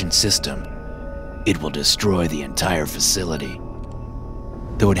self-destruction system. It will destroy the entire facility.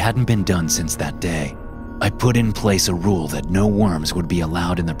 Though it hadn't been done since that day, I put in place a rule that no worms would be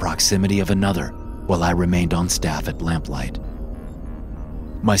allowed in the proximity of another while I remained on staff at Lamplight.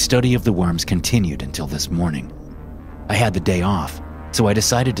 My study of the worms continued until this morning. I had the day off, so I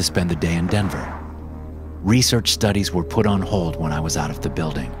decided to spend the day in Denver. Research studies were put on hold when I was out of the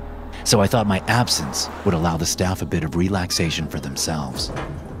building, so I thought my absence would allow the staff a bit of relaxation for themselves.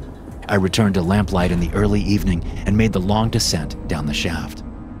 I returned to Lamplight in the early evening and made the long descent down the shaft.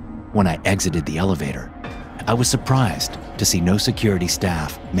 When I exited the elevator, I was surprised to see no security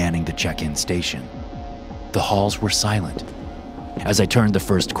staff manning the check-in station. The halls were silent. As I turned the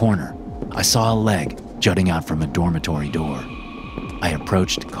first corner, I saw a leg jutting out from a dormitory door. I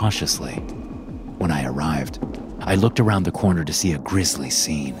approached cautiously. When I arrived, I looked around the corner to see a grisly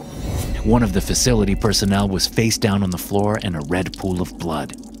scene. One of the facility personnel was face down on the floor in a red pool of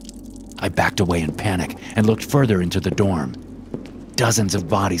blood. I backed away in panic and looked further into the dorm. Dozens of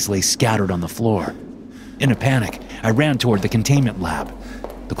bodies lay scattered on the floor. In a panic, I ran toward the containment lab.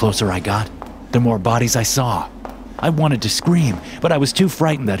 The closer I got, the more bodies I saw. I wanted to scream, but I was too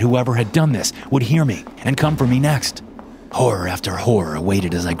frightened that whoever had done this would hear me and come for me next. Horror after horror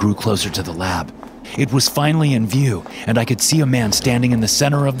awaited as I grew closer to the lab. It was finally in view, and I could see a man standing in the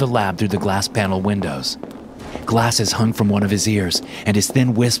center of the lab through the glass panel windows. Glasses hung from one of his ears, and his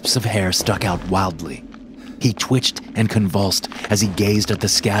thin wisps of hair stuck out wildly. He twitched and convulsed as he gazed at the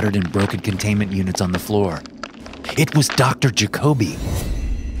scattered and broken containment units on the floor. It was Dr. Jacoby.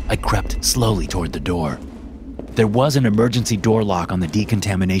 I crept slowly toward the door. There was an emergency door lock on the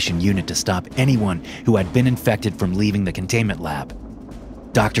decontamination unit to stop anyone who had been infected from leaving the containment lab.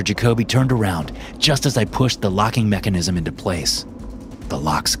 Dr. Jacoby turned around just as I pushed the locking mechanism into place. The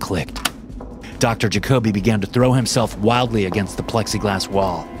locks clicked. Dr. Jacoby began to throw himself wildly against the plexiglass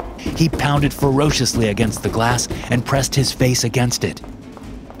wall. He pounded ferociously against the glass and pressed his face against it.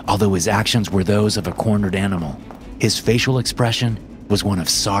 Although his actions were those of a cornered animal, his facial expression was one of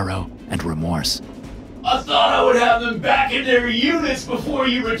sorrow and remorse. I thought I would have them back in their units before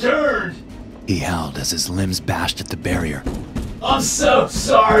you returned. He howled as his limbs bashed at the barrier. I'm so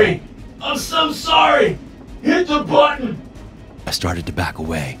sorry. I'm so sorry. Hit the button. I started to back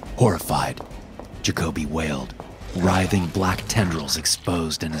away, horrified. Jacoby wailed, writhing black tendrils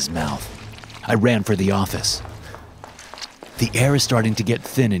exposed in his mouth. I ran for the office. The air is starting to get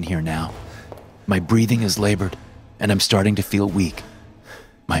thin in here now. My breathing is labored, and I'm starting to feel weak.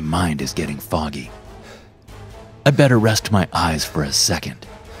 My mind is getting foggy. I better rest my eyes for a second.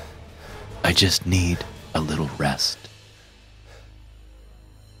 I just need a little rest.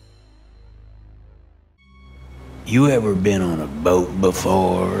 You ever been on a boat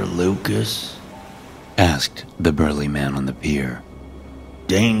before, Lucas? Asked the burly man on the pier.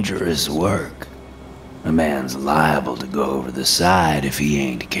 Dangerous work. A man's liable to go over the side if he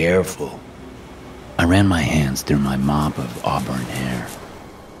ain't careful. I ran my hands through my mop of auburn hair.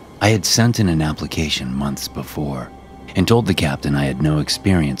 I had sent in an application months before and told the captain I had no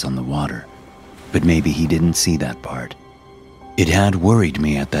experience on the water, but maybe he didn't see that part. It had worried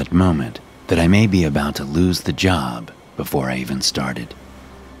me at that moment that I may be about to lose the job before I even started.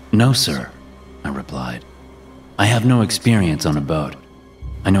 "No, sir," I replied. "I have no experience on a boat.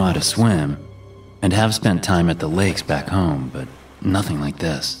 I know how to swim and have spent time at the lakes back home, but nothing like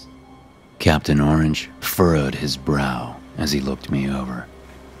this." Captain Orange furrowed his brow as he looked me over.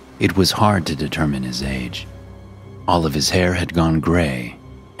 It was hard to determine his age. All of his hair had gone gray,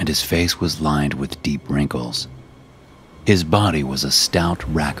 and his face was lined with deep wrinkles. His body was a stout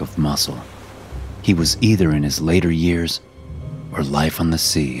rack of muscle. He was either in his later years, or life on the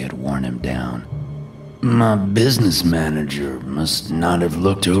sea had worn him down. My business manager must not have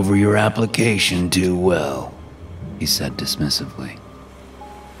looked over your application too well, he said dismissively.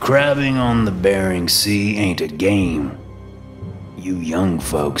 Crabbing on the Bering Sea ain't a game. You young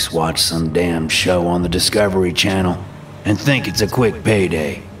folks watch some damn show on the Discovery Channel and think it's a quick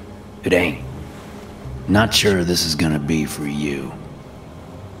payday. It ain't. Not sure this is gonna be for you.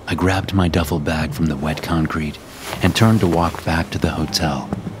 I grabbed my duffel bag from the wet concrete and turned to walk back to the hotel.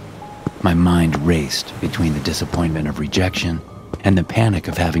 My mind raced between the disappointment of rejection and the panic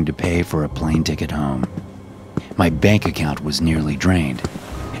of having to pay for a plane ticket home. My bank account was nearly drained,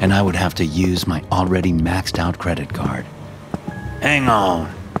 and I would have to use my already maxed out credit card. Hang on,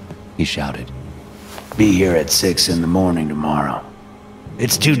 he shouted. Be here at 6 in the morning tomorrow.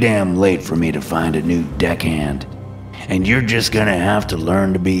 It's too damn late for me to find a new deckhand, and you're just gonna have to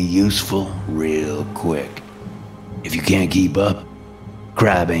learn to be useful real quick. If you can't keep up,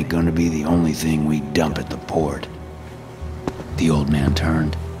 crab ain't gonna be the only thing we dump at the port. The old man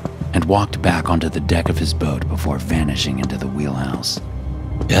turned and walked back onto the deck of his boat before vanishing into the wheelhouse.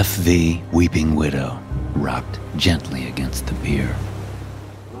 F.V. Weeping Widow rocked gently against the pier.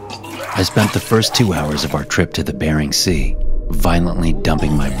 I spent the first 2 hours of our trip to the Bering Sea violently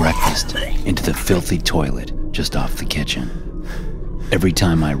dumping my breakfast into the filthy toilet just off the kitchen. Every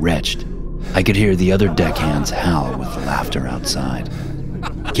time I retched, I could hear the other deckhands howl with laughter outside.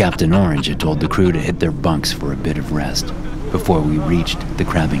 Captain Orange had told the crew to hit their bunks for a bit of rest before we reached the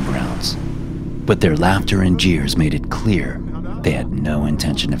crabbing grounds. But their laughter and jeers made it clear they had no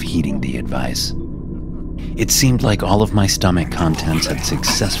intention of heeding the advice. It seemed like all of my stomach contents had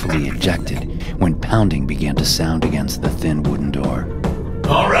successfully ejected when pounding began to sound against the thin wooden door.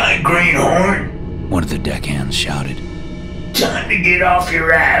 All right, Greenhorn, one of the deckhands shouted. Time to get off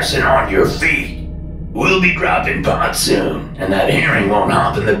your ass and on your feet. We'll be dropping pot soon, and that herring won't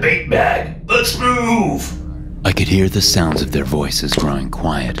hop in the bait bag. Let's move! I could hear the sounds of their voices growing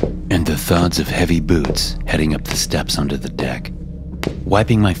quiet, and the thuds of heavy boots heading up the steps onto the deck.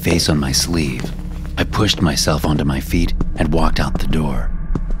 Wiping my face on my sleeve, I pushed myself onto my feet and walked out the door.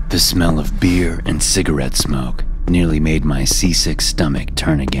 The smell of beer and cigarette smoke nearly made my seasick stomach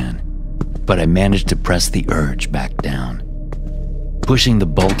turn again, but I managed to press the urge back down. Pushing the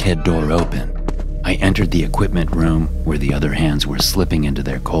bulkhead door open, I entered the equipment room where the other hands were slipping into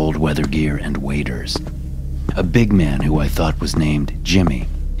their cold weather gear and waders. A big man who I thought was named Jimmy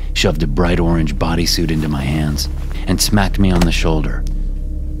shoved a bright orange bodysuit into my hands and smacked me on the shoulder.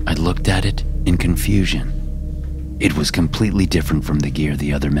 I looked at it in confusion. It was completely different from the gear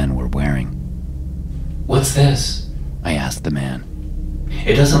the other men were wearing. What's this? I asked the man.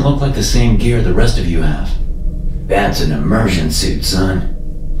 It doesn't look like the same gear the rest of you have. That's an immersion suit,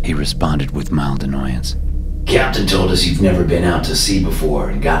 son, he responded with mild annoyance. Captain told us you've never been out to sea before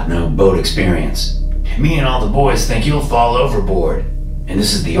and got no boat experience. Me and all the boys think you'll fall overboard, and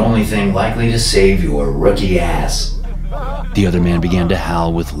this is the only thing likely to save your rookie ass. The other man began to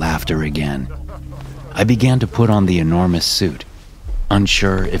howl with laughter again. I began to put on the enormous suit,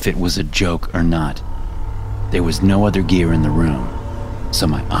 unsure if it was a joke or not. There was no other gear in the room, so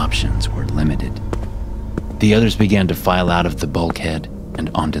my options were limited. The others began to file out of the bulkhead and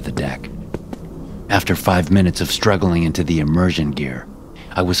onto the deck. After 5 minutes of struggling into the immersion gear,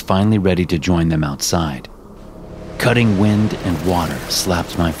 I was finally ready to join them outside. Cutting wind and water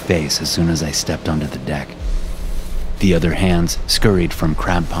slapped my face as soon as I stepped onto the deck. The other hands scurried from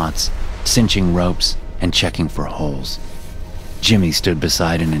crab pots, cinching ropes, and checking for holes. Jimmy stood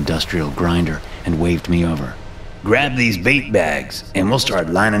beside an industrial grinder and waved me over. Grab these bait bags, and we'll start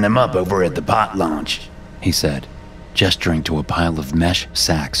lining them up over at the pot launch, he said, gesturing to a pile of mesh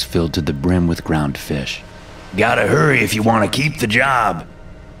sacks filled to the brim with ground fish. Gotta hurry if you want to keep the job.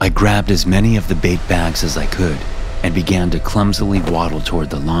 I grabbed as many of the bait bags as I could and began to clumsily waddle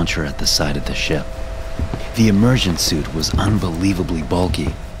toward the launcher at the side of the ship. The immersion suit was unbelievably bulky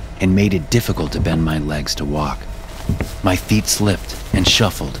and made it difficult to bend my legs to walk. My feet slipped and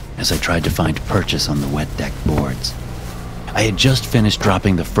shuffled as I tried to find purchase on the wet deck boards. I had just finished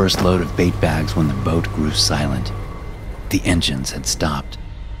dropping the first load of bait bags when the boat grew silent. The engines had stopped.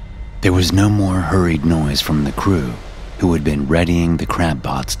 There was no more hurried noise from the crew, who had been readying the crab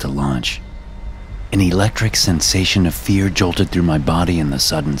pots to launch. An electric sensation of fear jolted through my body in the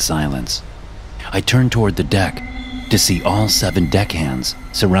sudden silence. I turned toward the deck to see all 7 deckhands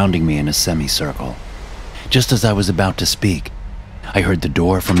surrounding me in a semicircle. Just as I was about to speak, I heard the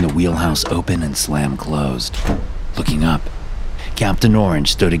door from the wheelhouse open and slam closed. Looking up, Captain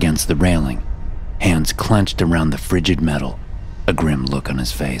Orange stood against the railing, hands clenched around the frigid metal, a grim look on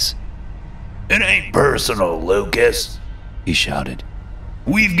his face. It ain't personal, Lucas, he shouted.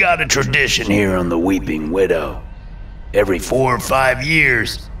 We've got a tradition here on the Weeping Widow. Every 4 or 5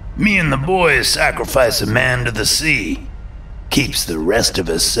 years, me and the boys sacrifice a man to the sea. Keeps the rest of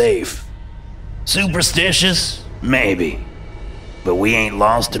us safe. Superstitious? Maybe. But we ain't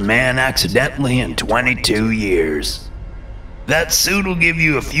lost a man accidentally in 22 years. That suit'll give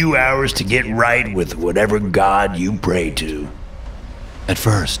you a few hours to get right with whatever god you pray to. At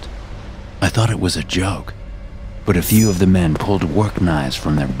first, I thought it was a joke, but a few of the men pulled work knives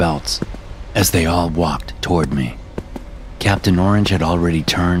from their belts as they all walked toward me. Captain Orange had already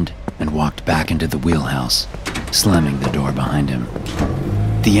turned and walked back into the wheelhouse, slamming the door behind him.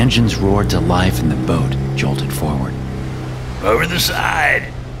 The engines roared to life and the boat jolted forward. Over the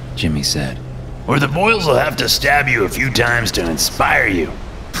side, Jimmy said. Or the boys will have to stab you a few times to inspire you.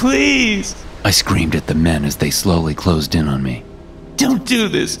 Please! I screamed at the men as they slowly closed in on me. Don't do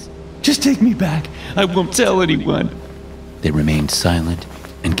this! Just take me back. I won't tell anyone. They remained silent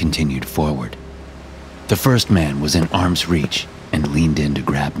and continued forward. The first man was in arm's reach and leaned in to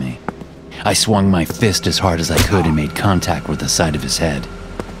grab me. I swung my fist as hard as I could and made contact with the side of his head.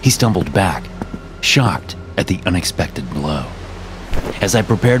 He stumbled back, shocked at the unexpected blow. As I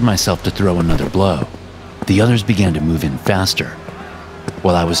prepared myself to throw another blow, the others began to move in faster.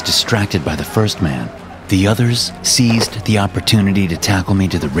 While I was distracted by the first man, the others seized the opportunity to tackle me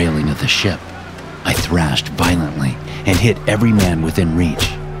to the railing of the ship. I thrashed violently and hit every man within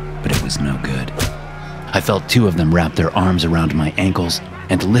reach, was no good. I felt two of them wrap their arms around my ankles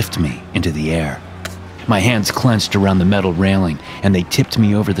and lift me into the air. My hands clenched around the metal railing, and they tipped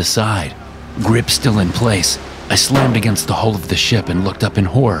me over the side. Grip still in place, I slammed against the hull of the ship and looked up in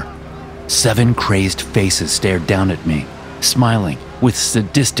horror. 7 crazed faces stared down at me, smiling with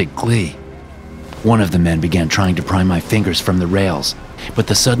sadistic glee. One of the men began trying to pry my fingers from the rails, but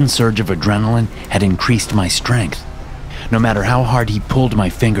the sudden surge of adrenaline had increased my strength. No matter how hard he pulled my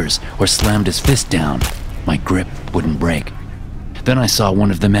fingers or slammed his fist down, my grip wouldn't break. Then I saw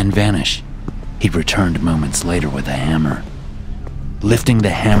one of the men vanish. He'd returned moments later with a hammer. Lifting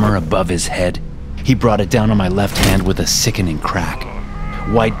the hammer above his head, he brought it down on my left hand with a sickening crack.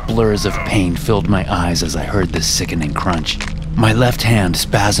 White blurs of pain filled my eyes as I heard the sickening crunch. My left hand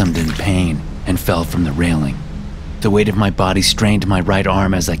spasmed in pain and fell from the railing. The weight of my body strained my right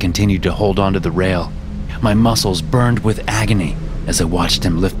arm as I continued to hold onto the rail. My muscles burned with agony as I watched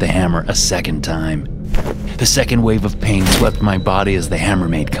him lift the hammer a second time. The second wave of pain swept my body as the hammer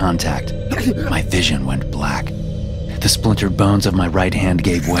made contact. My vision went black. The splintered bones of my right hand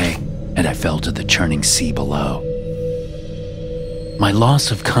gave way, and I fell to the churning sea below. My loss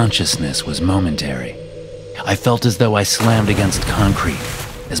of consciousness was momentary. I felt as though I slammed against concrete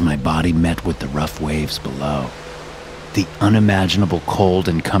as my body met with the rough waves below. The unimaginable cold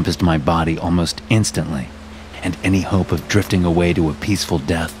encompassed my body almost instantly, and any hope of drifting away to a peaceful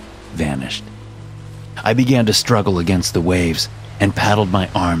death vanished. I began to struggle against the waves and paddled my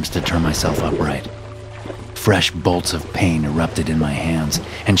arms to turn myself upright. Fresh bolts of pain erupted in my hands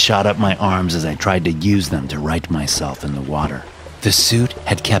and shot up my arms as I tried to use them to right myself in the water. The suit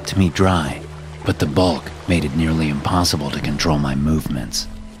had kept me dry, but the bulk made it nearly impossible to control my movements.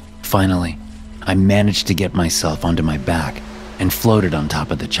 Finally, I managed to get myself onto my back and floated on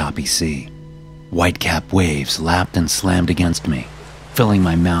top of the choppy sea. Whitecap waves lapped and slammed against me, filling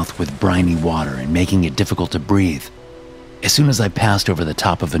my mouth with briny water and making it difficult to breathe. As soon as I passed over the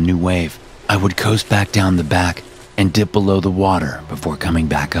top of a new wave, I would coast back down the back and dip below the water before coming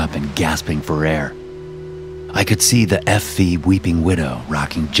back up and gasping for air. I could see the FV Weeping Widow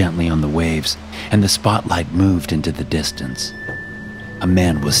rocking gently on the waves, and the spotlight moved into the distance. A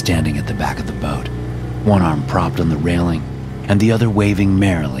man was standing at the back of the boat, one arm propped on the railing and the other waving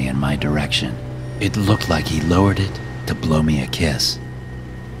merrily in my direction. It looked like he lowered it to blow me a kiss.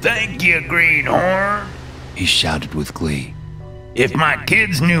 Thank you, Greenhorn, he shouted with glee. If my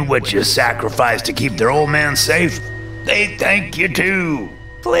kids knew what you sacrificed to keep their old man safe, they'd thank you too.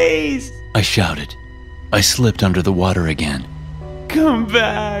 Please, I shouted. I slipped under the water again. come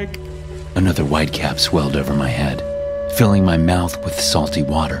back. Another whitecap swelled over my head, filling my mouth with salty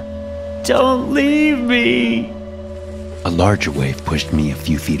water. Don't leave me. A larger wave pushed me a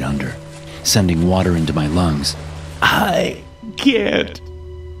few feet under, sending water into my lungs. I can't.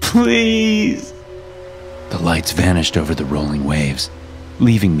 Please. The lights vanished over the rolling waves,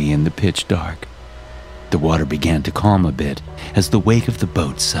 leaving me in the pitch dark. The water began to calm a bit as the wake of the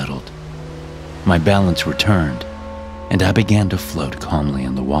boat settled. My balance returned, and I began to float calmly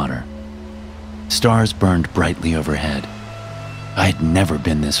in the water. Stars burned brightly overhead. I had never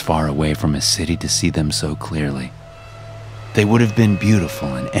been this far away from a city to see them so clearly. They would have been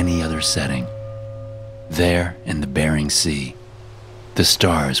beautiful in any other setting. There in the Bering Sea, the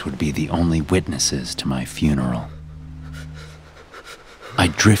stars would be the only witnesses to my funeral. I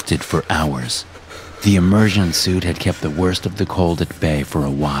drifted for hours. The immersion suit had kept the worst of the cold at bay for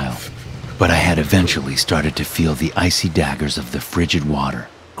a while, but I had eventually started to feel the icy daggers of the frigid water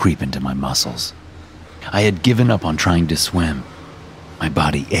creep into my muscles. I had given up on trying to swim. My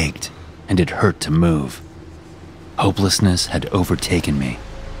body ached, and it hurt to move. Hopelessness had overtaken me,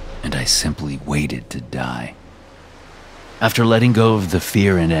 and I simply waited to die. After letting go of the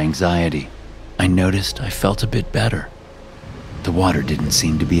fear and anxiety, I noticed I felt a bit better. The water didn't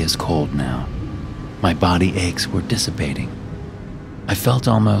seem to be as cold now. My body aches were dissipating. I felt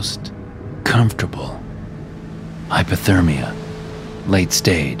almost comfortable. Hypothermia. Late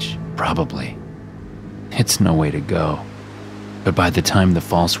stage, probably. It's no way to go. But by the time the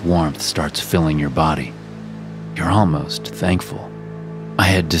false warmth starts filling your body, you're almost thankful. I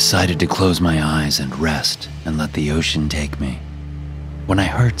had decided to close my eyes and rest and let the ocean take me, when I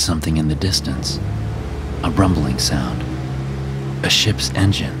heard something in the distance. A rumbling sound. A ship's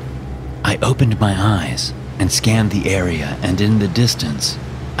engine. I opened my eyes and scanned the area, and in the distance,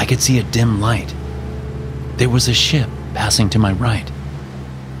 I could see a dim light. There was a ship passing to my right.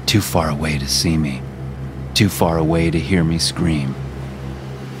 Too far away to see me. Too far away to hear me scream.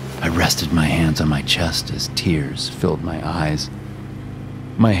 I rested my hands on my chest as tears filled my eyes.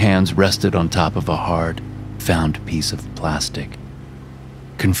 My hands rested on top of a hard, found piece of plastic.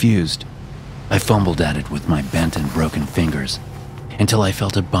 Confused, I fumbled at it with my bent and broken fingers until I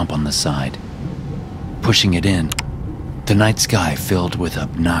felt a bump on the side. Pushing it in, the night sky filled with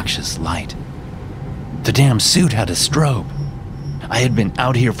obnoxious light. The damn suit had a strobe. I had been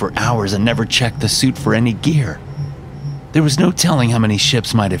out here for hours and never checked the suit for any gear. There was no telling how many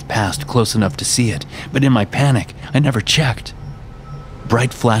ships might have passed close enough to see it, but in my panic, I never checked.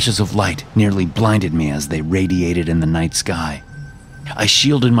 Bright flashes of light nearly blinded me as they radiated in the night sky. I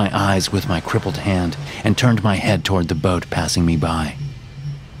shielded my eyes with my crippled hand and turned my head toward the boat passing me by.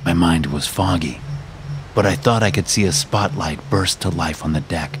 My mind was foggy, but I thought I could see a spotlight burst to life on the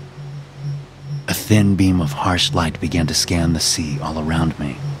deck. A thin beam of harsh light began to scan the sea all around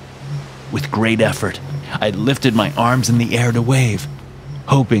me. With great effort, I lifted my arms in the air to wave,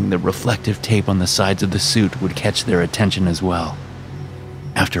 hoping the reflective tape on the sides of the suit would catch their attention as well.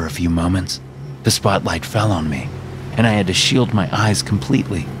 After a few moments, the spotlight fell on me, and I had to shield my eyes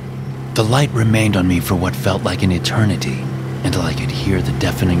completely. The light remained on me for what felt like an eternity, until I could hear the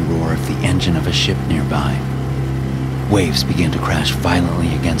deafening roar of the engine of a ship nearby. Waves began to crash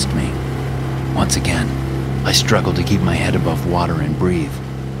violently against me. Once again, I struggled to keep my head above water and breathe.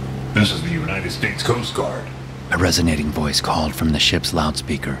 This is the United States Coast Guard. A resonating voice called from the ship's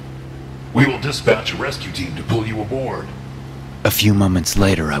loudspeaker. We will dispatch a rescue team to pull you aboard. A few moments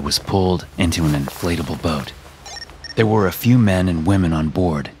later, I was pulled into an inflatable boat. There were a few men and women on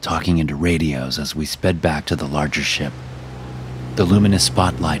board talking into radios as we sped back to the larger ship. The luminous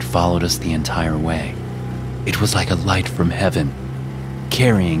spotlight followed us the entire way. It was like a light from heaven,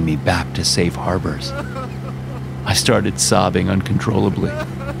 carrying me back to safe harbors. I started sobbing uncontrollably.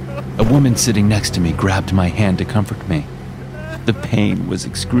 A woman sitting next to me grabbed my hand to comfort me. The pain was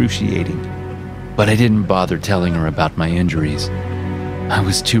excruciating, but I didn't bother telling her about my injuries. I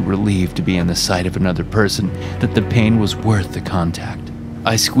was too relieved to be in the sight of another person that the pain was worth the contact.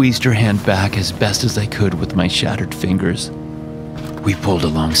 I squeezed her hand back as best as I could with my shattered fingers. We pulled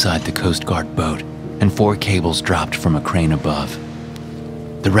alongside the Coast Guard boat, and 4 cables dropped from a crane above.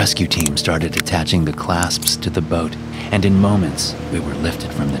 The rescue team started attaching the clasps to the boat, and in moments, we were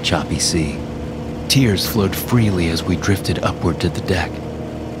lifted from the choppy sea. Tears flowed freely as we drifted upward to the deck.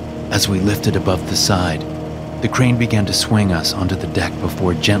 As we lifted above the side, the crane began to swing us onto the deck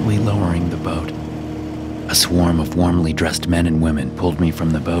before gently lowering the boat. A swarm of warmly dressed men and women pulled me from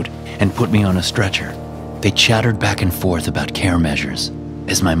the boat and put me on a stretcher. They chattered back and forth about care measures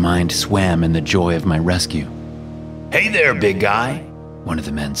as my mind swam in the joy of my rescue. Hey there, big guy, one of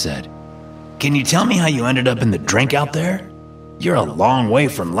the men said. Can you tell me how you ended up in the drink out there? You're a long way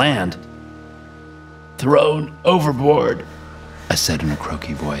from land. Thrown overboard, I said in a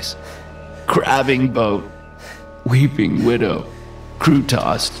croaky voice. crabbing boat, weeping widow, crew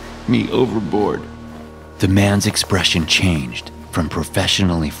tossed me overboard. The man's expression changed from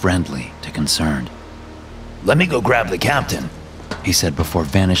professionally friendly to concerned. Let me go grab the captain, he said before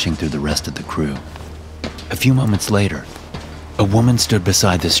vanishing through the rest of the crew. A few moments later, a woman stood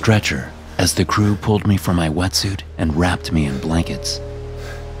beside the stretcher as the crew pulled me from my wetsuit and wrapped me in blankets.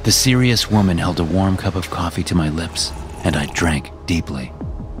 The serious woman held a warm cup of coffee to my lips, and I drank deeply.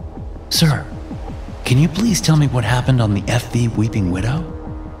 Sir, can you please tell me what happened on the FV Weeping Widow?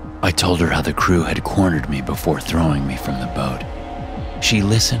 I told her how the crew had cornered me before throwing me from the boat. She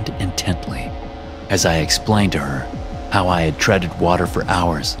listened intently as I explained to her how I had treaded water for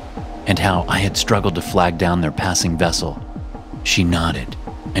hours and how I had struggled to flag down their passing vessel. She nodded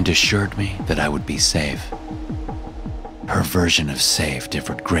and assured me that I would be safe. Her version of safe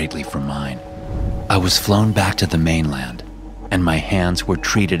differed greatly from mine. I was flown back to the mainland, and my hands were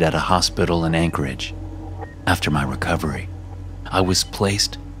treated at a hospital in Anchorage. After my recovery, I was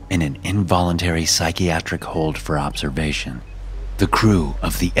placed in an involuntary psychiatric hold for observation. The crew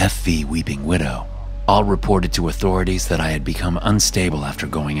of the FV Weeping Widow all reported to authorities that I had become unstable after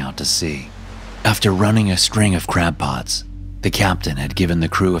going out to sea. After running a string of crab pots, the captain had given the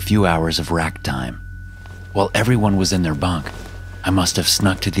crew a few hours of rack time. While everyone was in their bunk, I must have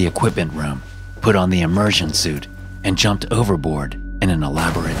snuck to the equipment room, put on the immersion suit, and jumped overboard in an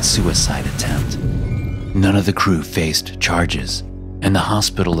elaborate suicide attempt. None of the crew faced charges, and the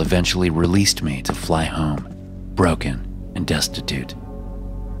hospital eventually released me to fly home, broken and destitute.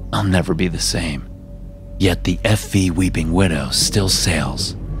 I'll never be the same. Yet the FV Weeping Widow still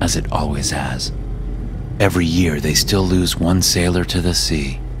sails, as it always has. Every year they still lose one sailor to the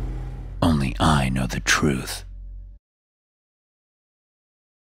sea. Only I know the truth.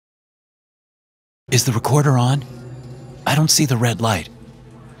 Is the recorder on? I don't see the red light.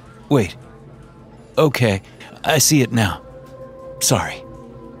 Wait. Okay, I see it now. Sorry.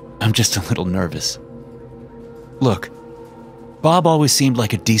 I'm just a little nervous. Look, Bob always seemed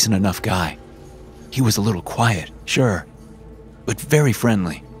like a decent enough guy. He was a little quiet, sure, but very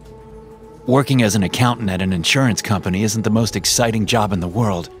friendly. Working as an accountant at an insurance company isn't the most exciting job in the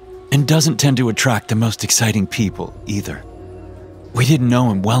world, and doesn't tend to attract the most exciting people either. We didn't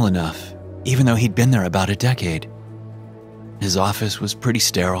know him well enough, even though he'd been there about a decade. His office was pretty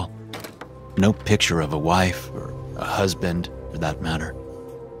sterile. No picture of a wife or a husband, for that matter.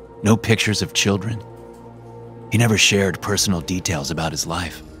 No pictures of children. He never shared personal details about his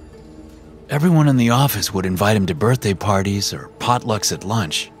life. Everyone in the office would invite him to birthday parties or potlucks at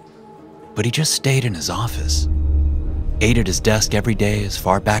lunch, but he just stayed in his office. Ate at his desk every day as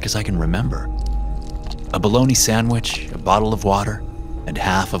far back as I can remember. A bologna sandwich, a bottle of water, and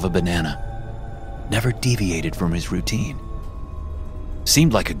half of a banana. Never deviated from his routine.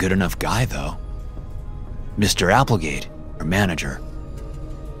 Seemed like a good enough guy, though. Mr. Applegate, our manager,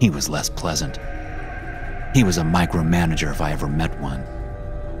 he was less pleasant. He was a micromanager if I ever met one.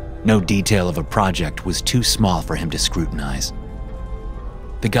 No detail of a project was too small for him to scrutinize.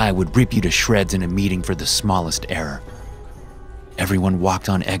 The guy would rip you to shreds in a meeting for the smallest error. Everyone walked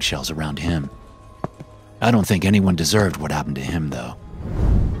on eggshells around him. I don't think anyone deserved what happened to him, though.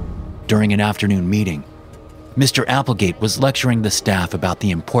 During an afternoon meeting, Mr. Applegate was lecturing the staff about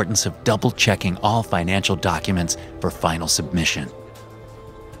the importance of double-checking all financial documents for final submission.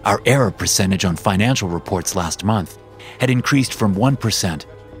 Our error percentage on financial reports last month had increased from 1%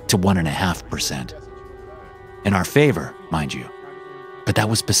 to 1.5%. In our favor, mind you. But that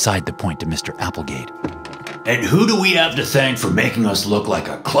was beside the point to Mr. Applegate. And who do we have to thank for making us look like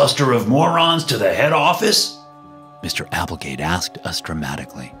a cluster of morons to the head office? Mr. Applegate asked us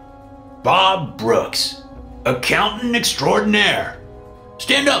dramatically. Bob Brooks, accountant extraordinaire.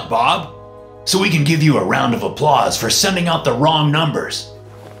 Stand up, Bob, so we can give you a round of applause for sending out the wrong numbers.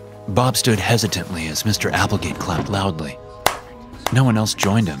 Bob stood hesitantly as Mr. Applegate clapped loudly. No one else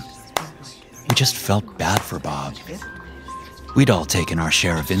joined him. We just felt bad for Bob. We'd all taken our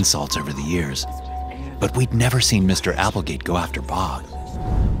share of insults over the years, but we'd never seen Mr. Applegate go after Bob.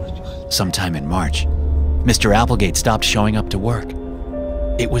 Sometime in March, Mr. Applegate stopped showing up to work.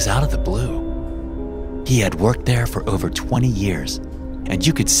 It was out of the blue. He had worked there for over 20 years, and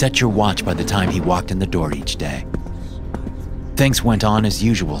you could set your watch by the time he walked in the door each day. Things went on as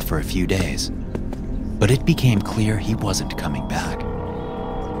usual for a few days, but it became clear he wasn't coming back.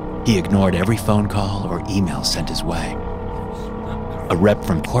 He ignored every phone call or email sent his way. A rep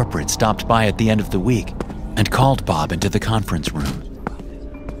from corporate stopped by at the end of the week and called Bob into the conference room.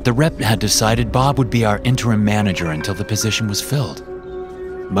 The rep had decided Bob would be our interim manager until the position was filled.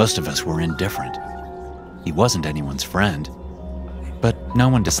 Most of us were indifferent. He wasn't anyone's friend, but no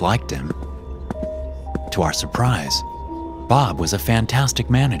one disliked him. To our surprise, Bob was a fantastic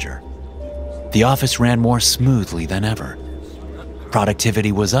manager. The office ran more smoothly than ever.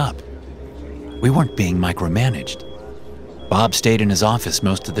 Productivity was up. We weren't being micromanaged. Bob stayed in his office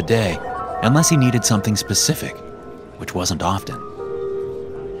most of the day, unless he needed something specific, which wasn't often.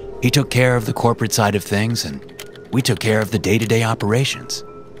 He took care of the corporate side of things, and we took care of the day-to-day operations.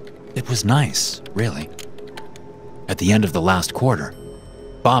 It was nice, really. At the end of the last quarter,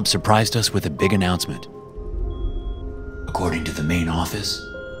 Bob surprised us with a big announcement. According to the main office,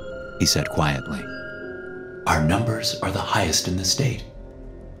 he said quietly, our numbers are the highest in the state.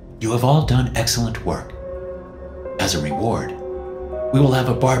 You have all done excellent work. As a reward, we will have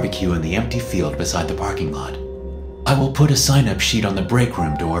a barbecue in the empty field beside the parking lot. I will put a sign-up sheet on the break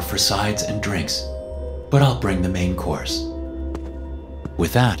room door for sides and drinks, but I'll bring the main course.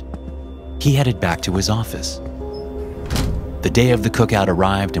 With that, he headed back to his office. The day of the cookout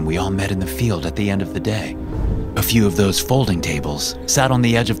arrived and we all met in the field at the end of the day. A few of those folding tables sat on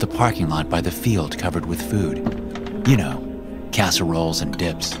the edge of the parking lot by the field covered with food. You know, casseroles and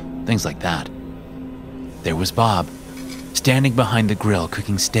dips, things like that. There was Bob, standing behind the grill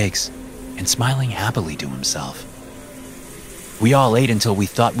cooking steaks and smiling happily to himself. We all ate until we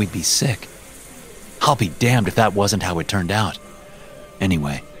thought we'd be sick. I'll be damned if that wasn't how it turned out.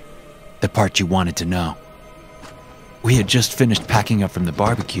 Anyway, the part you wanted to know. We had just finished packing up from the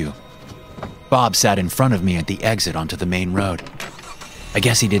barbecue. Bob sat in front of me at the exit onto the main road. I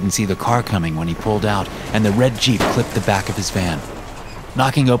guess he didn't see the car coming when he pulled out, and the red Jeep clipped the back of his van,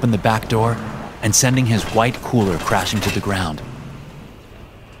 knocking open the back door and sending his white cooler crashing to the ground.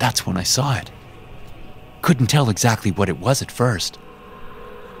 That's when I saw it. Couldn't tell exactly what it was at first.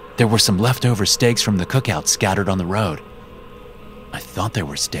 There were some leftover steaks from the cookout scattered on the road. I thought they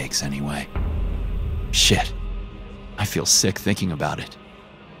were steaks anyway. Shit, I feel sick thinking about it.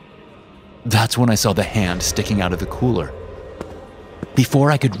 That's when I saw the hand sticking out of the cooler.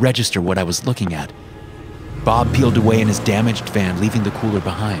 Before I could register what I was looking at, Bob peeled away in his damaged van, leaving the cooler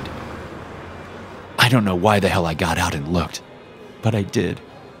behind. I don't know why the hell I got out and looked, but I did.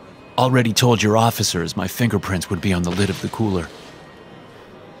 Already told your officers my fingerprints would be on the lid of the cooler.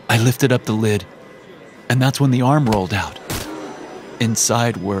 I lifted up the lid, and that's when the arm rolled out.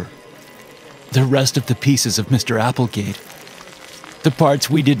 Inside were the rest of the pieces of Mr. Applegate, the parts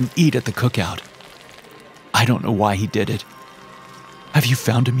we didn't eat at the cookout. I don't know why he did it. Have you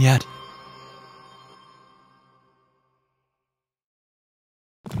found him yet?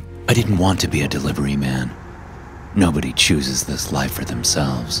 I didn't want to be a delivery man. Nobody chooses this life for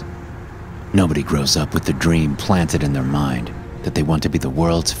themselves. Nobody grows up with the dream planted in their mind that they want to be the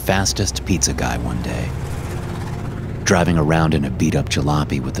world's fastest pizza guy one day. Driving around in a beat-up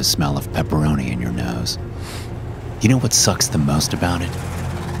jalopy with the smell of pepperoni in your nose. You know what sucks the most about it?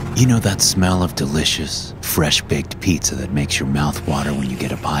 You know that smell of delicious, fresh-baked pizza that makes your mouth water when you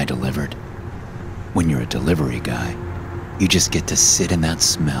get a pie delivered? When you're a delivery guy, you just get to sit in that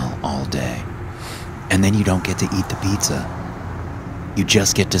smell all day. And then you don't get to eat the pizza. You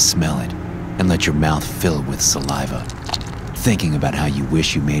just get to smell it and let your mouth fill with saliva, thinking about how you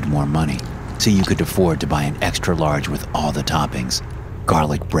wish you made more money so you could afford to buy an extra large with all the toppings,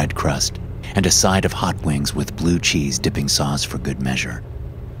 garlic bread crust, and a side of hot wings with blue cheese dipping sauce for good measure.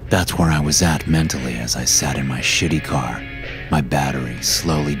 That's where I was at mentally as I sat in my shitty car, my battery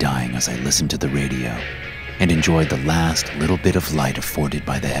slowly dying as I listened to the radio and enjoyed the last little bit of light afforded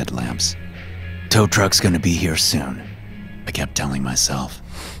by the headlamps. Tow truck's gonna be here soon, I kept telling myself,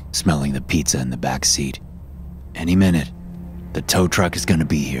 smelling the pizza in the back seat. Any minute, the tow truck is gonna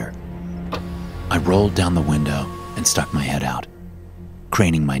be here. I rolled down the window and stuck my head out,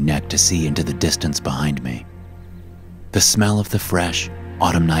 craning my neck to see into the distance behind me. The smell of the fresh,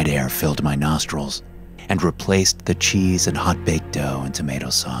 autumn night air filled my nostrils and replaced the cheese and hot-baked dough and tomato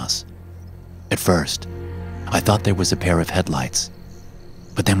sauce. At first, I thought there was a pair of headlights,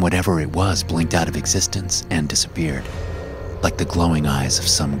 but then whatever it was blinked out of existence and disappeared, like the glowing eyes of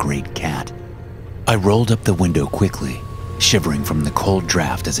some great cat. I rolled up the window quickly, shivering from the cold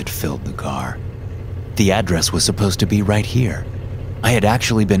draft as it filled the car. The address was supposed to be right here. I had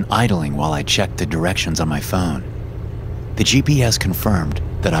actually been idling while I checked the directions on my phone. The GPS confirmed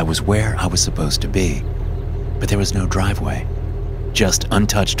that I was where I was supposed to be, but there was no driveway, just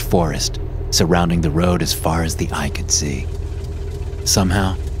untouched forest surrounding the road as far as the eye could see.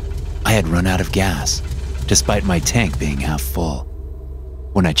 Somehow, I had run out of gas, despite my tank being half full.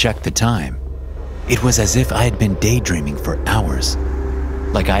 When I checked the time, it was as if I had been daydreaming for hours,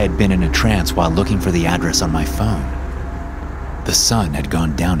 like I had been in a trance while looking for the address on my phone. The sun had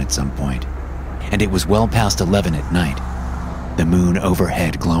gone down at some point, and it was well past 11 at night, the moon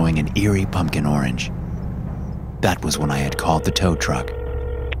overhead glowing an eerie pumpkin orange. That was when I had called the tow truck,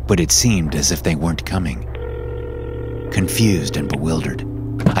 but it seemed as if they weren't coming. Confused and bewildered,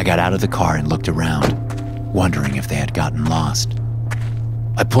 I got out of the car and looked around, wondering if they had gotten lost.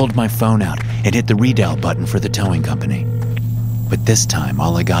 I pulled my phone out and hit the redial button for the towing company. But this time,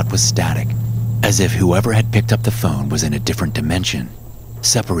 all I got was static, as if whoever had picked up the phone was in a different dimension,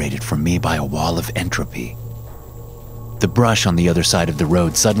 separated from me by a wall of entropy. The brush on the other side of the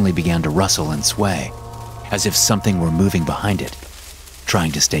road suddenly began to rustle and sway, as if something were moving behind it,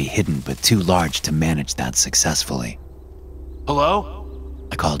 trying to stay hidden but too large to manage that successfully. "Hello?"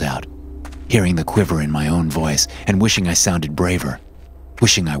 I called out, hearing the quiver in my own voice and wishing I sounded braver,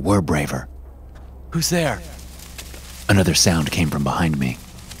 wishing I were braver. "Who's there?" Another sound came from behind me,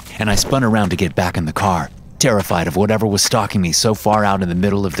 and I spun around to get back in the car, terrified of whatever was stalking me so far out in the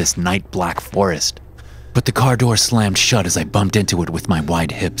middle of this night-black forest. But the car door slammed shut as I bumped into it with my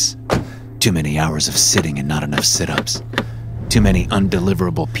wide hips. Too many hours of sitting and not enough sit-ups. Too many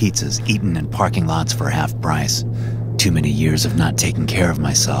undeliverable pizzas eaten in parking lots for half price. Too many years of not taking care of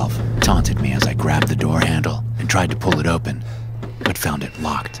myself taunted me as I grabbed the door handle and tried to pull it open, but found it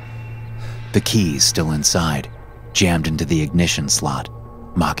locked. The keys still inside, jammed into the ignition slot,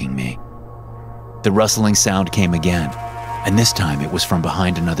 mocking me. The rustling sound came again, and this time it was from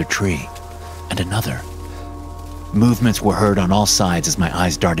behind another tree, and another. Movements were heard on all sides as my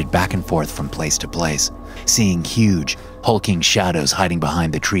eyes darted back and forth from place to place, seeing huge, hulking shadows hiding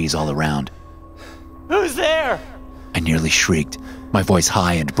behind the trees all around. "Who's there?" I nearly shrieked, my voice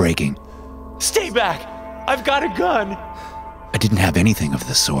high and breaking. "Stay back! I've got a gun!" I didn't have anything of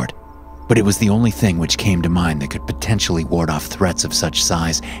the sort, but it was the only thing which came to mind that could potentially ward off threats of such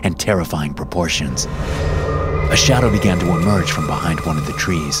size and terrifying proportions. A shadow began to emerge from behind one of the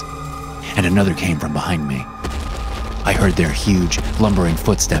trees, and another came from behind me. I heard their huge, lumbering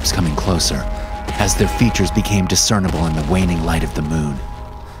footsteps coming closer, as their features became discernible in the waning light of the moon.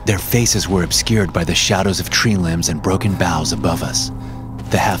 Their faces were obscured by the shadows of tree limbs and broken boughs above us,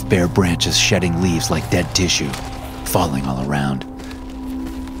 the half-bare branches shedding leaves like dead tissue, falling all around.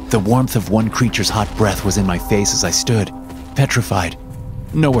 The warmth of one creature's hot breath was in my face as I stood, petrified,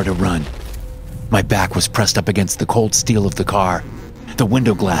 nowhere to run. My back was pressed up against the cold steel of the car, the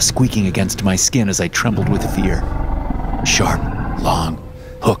window glass squeaking against my skin as I trembled with fear. Sharp, long,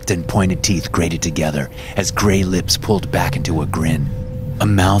 hooked and pointed teeth grated together as gray lips pulled back into a grin. A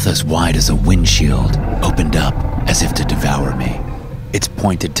mouth as wide as a windshield opened up as if to devour me, its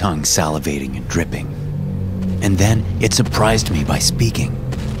pointed tongue salivating and dripping. And then it surprised me by speaking,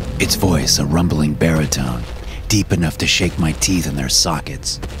 its voice a rumbling baritone, deep enough to shake my teeth in their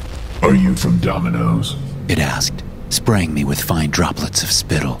sockets. "Are you from Domino's?" It asked, spraying me with fine droplets of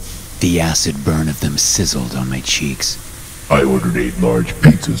spittle. The acid burn of them sizzled on my cheeks. "I ordered 8 large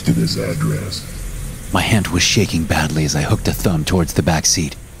pizzas to this address." My hand was shaking badly as I hooked a thumb towards the back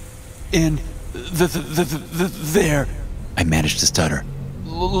seat. "In there," I managed to stutter.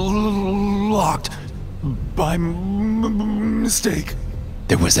 "Locked by mistake."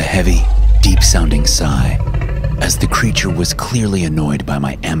 There was a heavy, deep-sounding sigh, as the creature was clearly annoyed by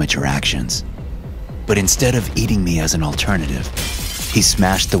my amateur actions. But instead of eating me as an alternative, he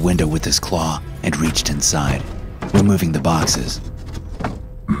smashed the window with his claw and reached inside, removing the boxes.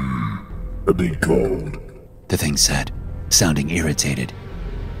 "A bit cold," the thing said, sounding irritated.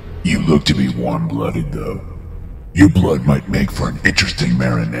 "You look to be warm-blooded, though. Your blood might make for an interesting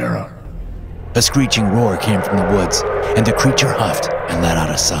marinara." A screeching roar came from the woods, and the creature huffed and let out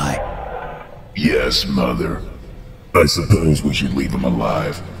a sigh. "Yes, Mother. I suppose we should leave him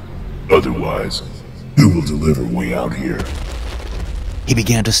alive. Otherwise, who will deliver way out here?" He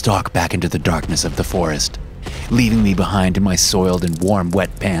began to stalk back into the darkness of the forest, leaving me behind in my soiled and warm,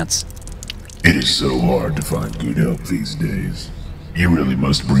 wet pants. It is so hard to find good help these days. You really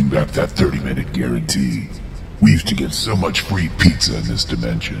must bring back that 30-minute guarantee. We used to get so much free pizza in this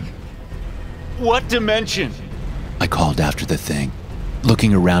dimension. What dimension? I called after the thing,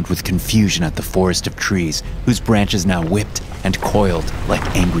 looking around with confusion at the forest of trees whose branches now whipped and coiled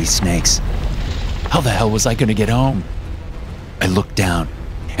like angry snakes. How the hell was I going to get home? I looked down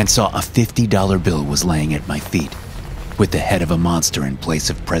and saw a $50 bill was laying at my feet, with the head of a monster in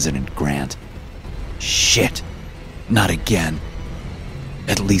place of President Grant. Shit, not again.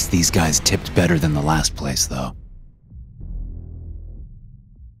 At least these guys tipped better than the last place, though.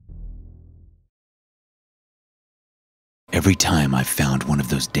 Every time I found one of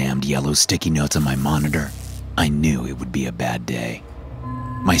those damned yellow sticky notes on my monitor, I knew it would be a bad day.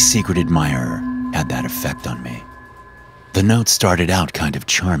 My secret admirer had that effect on me. The note started out kind of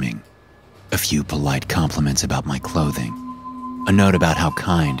charming. A few polite compliments about my clothing. A note about how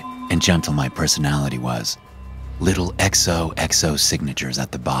kind and gentle my personality was. Little XOXO signatures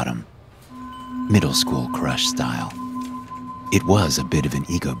at the bottom. Middle school crush style. It was a bit of an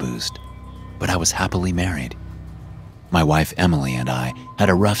ego boost, but I was happily married. My wife Emily and I had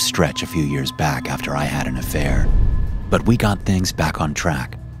a rough stretch a few years back after I had an affair, but we got things back on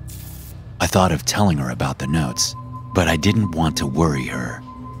track. I thought of telling her about the notes, but I didn't want to worry her.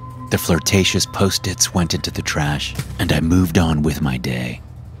 The flirtatious post-its went into the trash, and I moved on with my day.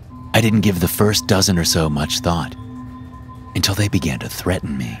 I didn't give the first dozen or so much thought, until they began to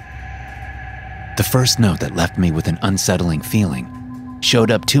threaten me. The first note that left me with an unsettling feeling showed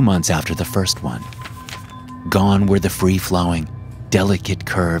up 2 months after the first one. Gone were the free-flowing, delicate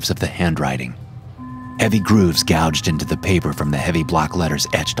curves of the handwriting. Heavy grooves gouged into the paper from the heavy block letters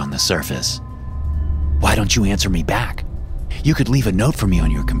etched on the surface. Why don't you answer me back? You could leave a note for me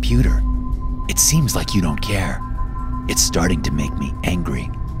on your computer. It seems like you don't care. It's starting to make me angry.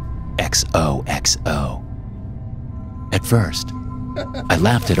 XOXO. At first, I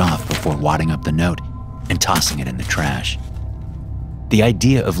laughed it off before wadding up the note and tossing it in the trash. The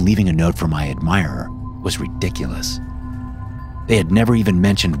idea of leaving a note for my admirer was ridiculous. They had never even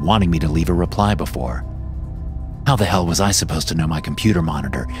mentioned wanting me to leave a reply before. How the hell was I supposed to know my computer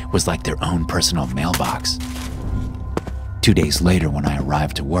monitor was like their own personal mailbox? 2 days later, when I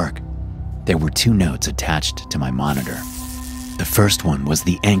arrived to work, there were 2 notes attached to my monitor. The first one was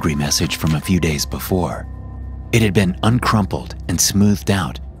the angry message from a few days before. It had been uncrumpled and smoothed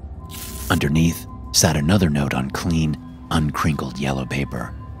out. Underneath sat another note on clean, uncrinkled yellow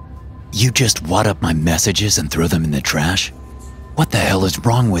paper. You just wad up my messages and throw them in the trash? What the hell is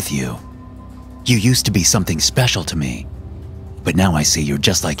wrong with you? You used to be something special to me, but now I see you're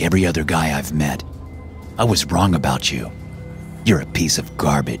just like every other guy I've met. I was wrong about you. You're a piece of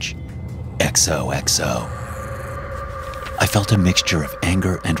garbage. XOXO. I felt a mixture of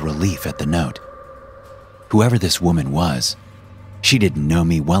anger and relief at the note. Whoever this woman was, She didn't know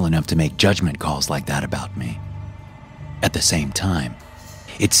me well enough to make judgment calls like that about me. At the same time,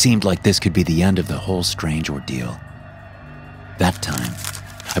 it seemed like this could be the end of the whole strange ordeal. That time,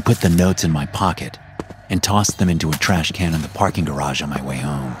 I put the notes in my pocket and tossed them into a trash can in the parking garage on my way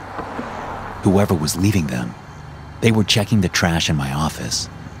home. Whoever was leaving them, they were checking the trash in my office.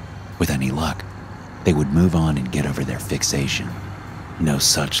 With any luck, they would move on and get over their fixation. No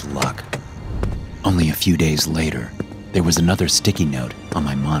such luck. Only a few days later, there was another sticky note on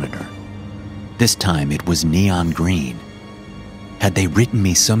my monitor. This time it was neon green. Had they written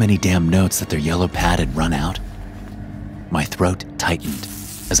me so many damn notes that their yellow pad had run out? My throat tightened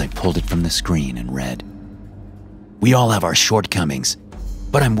as I pulled it from the screen and read, "We all have our shortcomings,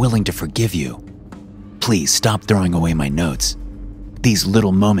 but I'm willing to forgive you. Please stop throwing away my notes. These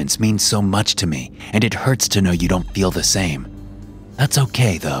little moments mean so much to me, and it hurts to know you don't feel the same. That's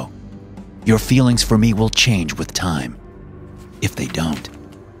okay, though. Your feelings for me will change with time. If they don't,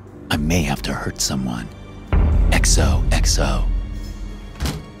 I may have to hurt someone. XOXO."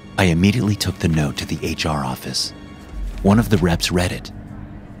 I immediately took the note to the HR office. One of the reps read it,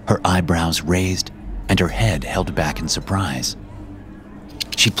 her eyebrows raised and her head held back in surprise.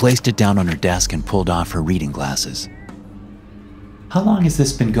 She placed it down on her desk and pulled off her reading glasses. "How long has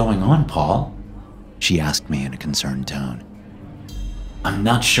this been going on, Paul?" she asked me in a concerned tone. "I'm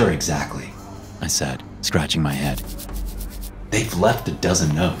not sure exactly," I said, scratching my head. "They've left a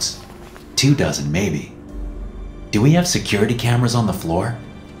dozen notes. 2 dozen, maybe. Do we have security cameras on the floor?"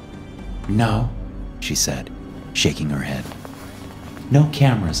 "No," she said, shaking her head. "No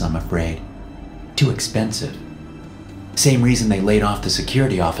cameras, I'm afraid. Too expensive. Same reason they laid off the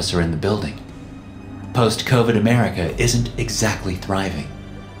security officer in the building. Post-COVID America isn't exactly thriving."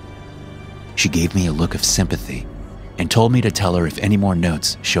 She gave me a look of sympathy and told me to tell her if any more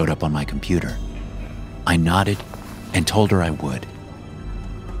notes showed up on my computer. I nodded and told her I would.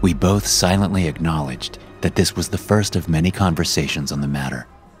 We both silently acknowledged that this was the first of many conversations on the matter.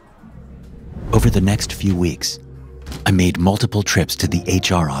 Over the next few weeks, I made multiple trips to the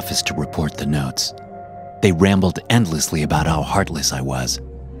HR office to report the notes. They rambled endlessly about how heartless I was,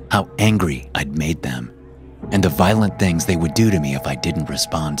 how angry I'd made them, and the violent things they would do to me if I didn't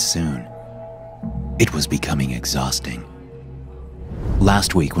respond soon. It was becoming exhausting.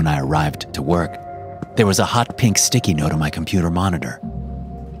 Last week when I arrived to work, there was a hot pink sticky note on my computer monitor.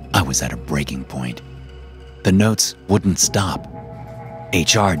 I was at a breaking point. The notes wouldn't stop.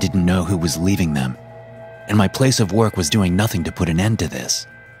 HR didn't know who was leaving them, and my place of work was doing nothing to put an end to this.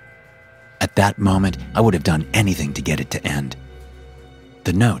 At that moment, I would have done anything to get it to end.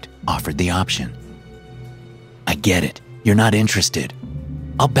 The note offered the option. "I get it. You're not interested.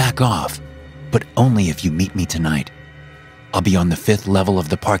 I'll back off, but only if you meet me tonight. I'll be on the 5th level of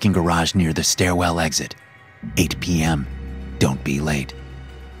the parking garage near the stairwell exit. 8 p.m. Don't be late.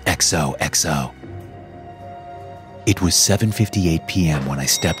 XOXO." It was 7:58 p.m. when I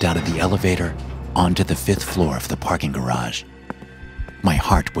stepped out of the elevator onto the 5th floor of the parking garage. My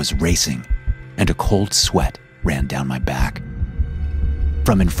heart was racing, and a cold sweat ran down my back.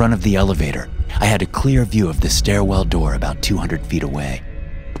 From in front of the elevator, I had a clear view of the stairwell door about 200 feet away.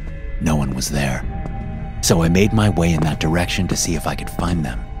 No one was there, so I made my way in that direction to see if I could find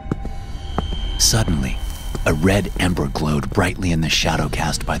them. Suddenly, a red ember glowed brightly in the shadow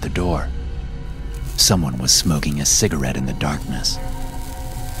cast by the door. Someone was smoking a cigarette in the darkness.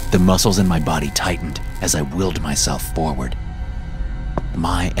 The muscles in my body tightened as I willed myself forward.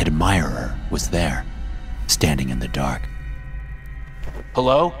 My admirer was there, standing in the dark.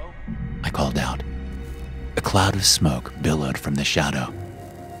 Hello? I called out. A cloud of smoke billowed from the shadow.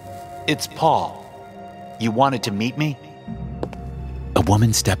 It's Paul. You wanted to meet me? A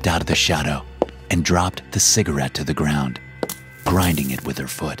woman stepped out of the shadow and dropped the cigarette to the ground, grinding it with her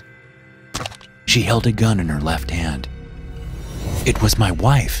foot. She held a gun in her left hand. It was my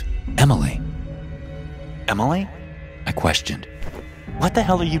wife, Emily. Emily? I questioned. What the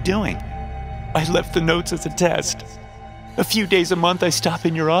hell are you doing? I left the notes as a test. A few days a month I stop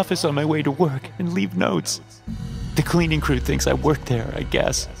in your office on my way to work and leave notes. The cleaning crew thinks I work there, I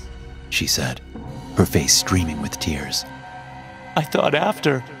guess, she said, her face streaming with tears. I thought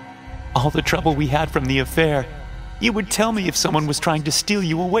after all the trouble we had from the affair, you would tell me if someone was trying to steal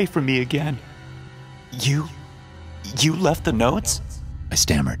you away from me again. You left the notes? I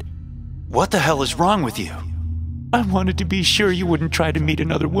stammered. What the hell is wrong with you? I wanted to be sure you wouldn't try to meet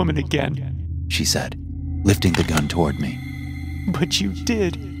another woman again, she said, lifting the gun toward me. But you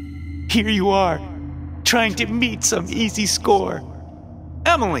did. Here you are, trying to meet some easy score.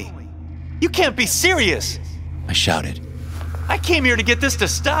 Emily, you can't be serious. I shouted. I came here to get this to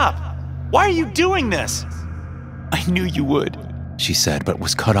stop. Why are you doing this? I knew you would, she said, but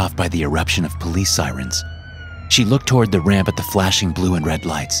was cut off by the eruption of police sirens. She looked toward the ramp at the flashing blue and red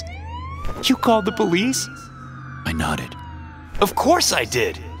lights. You called the police? I nodded. Of course I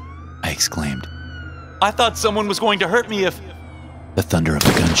did, I exclaimed. I thought someone was going to hurt me if... The thunder of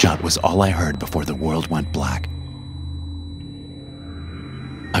a gunshot was all I heard before the world went black.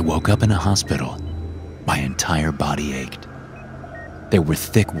 I woke up in a hospital. My entire body ached. There were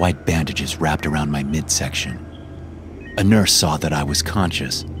thick white bandages wrapped around my midsection. A nurse saw that I was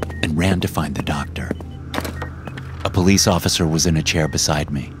conscious and ran to find the doctor. A police officer was in a chair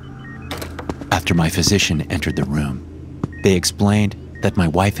beside me. After my physician entered the room, they explained that my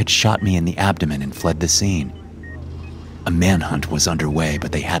wife had shot me in the abdomen and fled the scene. A manhunt was underway,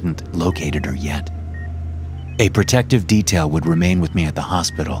 but they hadn't located her yet. A protective detail would remain with me at the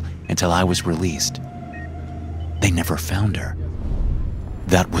hospital until I was released. They never found her.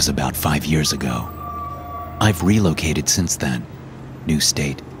 That was about 5 years ago. I've relocated since then. New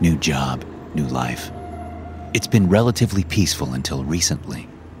state, new job, new life. It's been relatively peaceful until recently.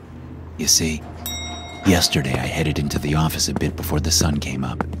 You see, yesterday I headed into the office a bit before the sun came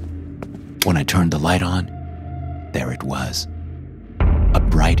up. When I turned the light on, there it was. A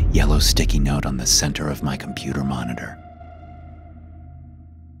bright yellow sticky note on the center of my computer monitor.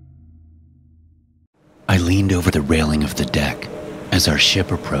 I leaned over the railing of the deck as our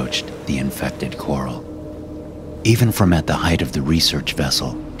ship approached the infected coral. Even from at the height of the research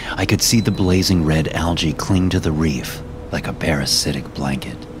vessel, I could see the blazing red algae cling to the reef like a parasitic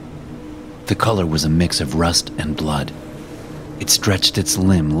blanket. The color was a mix of rust and blood. It stretched its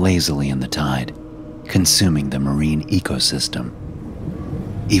limb lazily in the tide, consuming the marine ecosystem.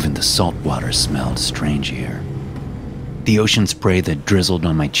 Even the salt water smelled strange here. The ocean spray that drizzled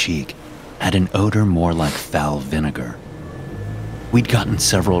on my cheek had an odor more like foul vinegar. We'd gotten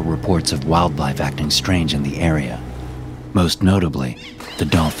several reports of wildlife acting strange in the area, most notably the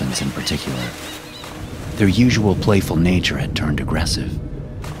dolphins in particular. Their usual playful nature had turned aggressive.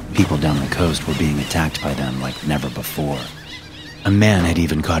 People down the coast were being attacked by them like never before. A man had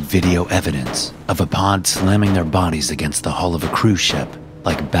even caught video evidence of a pod slamming their bodies against the hull of a cruise ship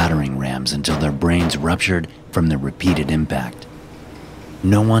like battering rams until their brains ruptured from the repeated impact.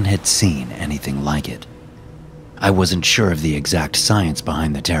 No one had seen anything like it. I wasn't sure of the exact science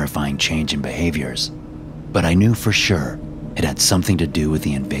behind the terrifying change in behaviors, but I knew for sure it had something to do with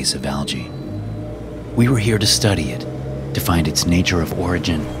the invasive algae. We were here to study it, to find its nature of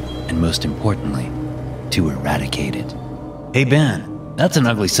origin, and most importantly, to eradicate it. Hey Ben, that's an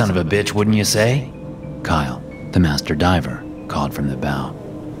ugly son of a bitch, wouldn't you say? Kyle, the master diver, called from the bow.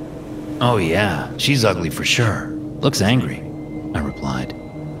 Oh yeah, she's ugly for sure. Looks angry, I replied.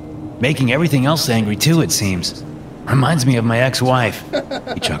 Making everything else angry too, it seems. Reminds me of my ex-wife.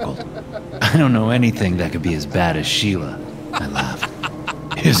 He chuckled. I don't know anything that could be as bad as Sheila. I laughed.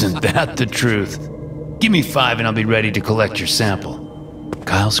 Isn't that the truth? Give me 5 and I'll be ready to collect your sample.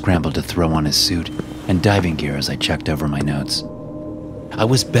 Kyle scrambled to throw on his suit and diving gear as I checked over my notes. I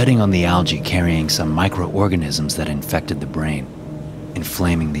was betting on the algae carrying some microorganisms that infected the brain,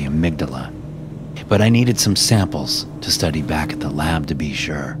 inflaming the amygdala. But I needed some samples to study back at the lab to be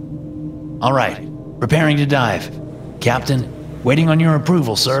sure. All right, preparing to dive. Captain, waiting on your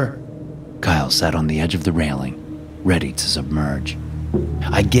approval, sir. Kyle sat on the edge of the railing, ready to submerge.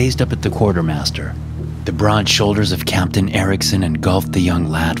 I gazed up at the quartermaster. The broad shoulders of Captain Erickson engulfed the young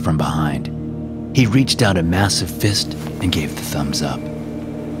lad from behind. He reached out a massive fist and gave the thumbs up.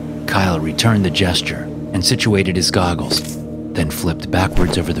 Kyle returned the gesture and situated his goggles, then flipped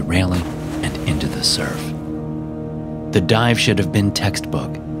backwards over the railing and into the surf. The dive should have been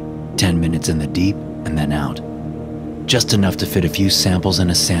textbook, 10 minutes in the deep and then out. Just enough to fit a few samples in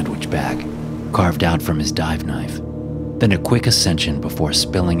a sandwich bag, carved out from his dive knife, then a quick ascension before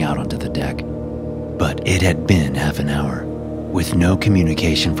spilling out onto the deck. But it had been half an hour, with no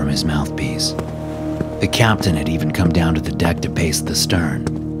communication from his mouthpiece. The captain had even come down to the deck to pace the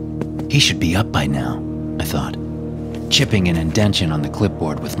stern. He should be up by now, I thought, chipping an indentation on the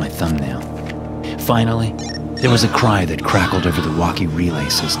clipboard with my thumbnail. Finally, there was a cry that crackled over the walkie relay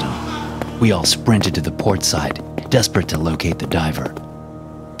system. We all sprinted to the port side, desperate to locate the diver.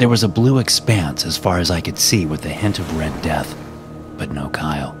 There was a blue expanse as far as I could see with a hint of red death, but no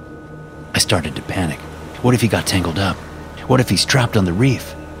Kyle. I started to panic. What if he got tangled up? What if he's trapped on the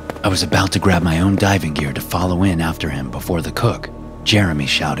reef? I was about to grab my own diving gear to follow in after him before the cook, Jeremy,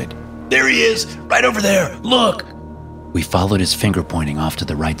 shouted, "There he is! Right over there! Look!" We followed his finger pointing off to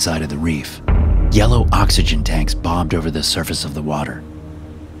the right side of the reef. Yellow oxygen tanks bobbed over the surface of the water,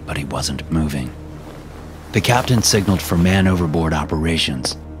 but he wasn't moving. The captain signaled for man overboard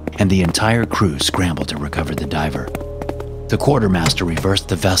operations, and the entire crew scrambled to recover the diver. The quartermaster reversed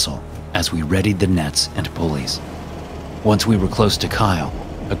the vessel as we readied the nets and pulleys. Once we were close to Kyle,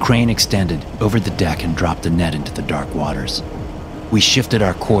 a crane extended over the deck and dropped the net into the dark waters. We shifted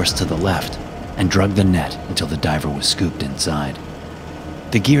our course to the left and dragged the net until the diver was scooped inside.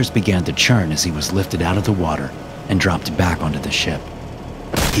 The gears began to churn as he was lifted out of the water and dropped back onto the ship.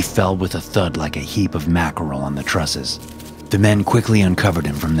 He fell with a thud like a heap of mackerel on the trusses. The men quickly uncovered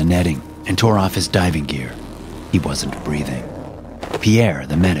him from the netting and tore off his diving gear. He wasn't breathing. Pierre,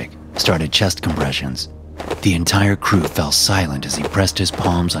 the medic, started chest compressions. The entire crew fell silent as he pressed his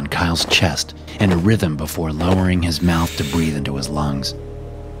palms on Kyle's chest in a rhythm before lowering his mouth to breathe into his lungs.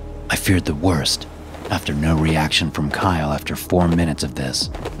 I feared the worst after no reaction from Kyle after 4 minutes of this.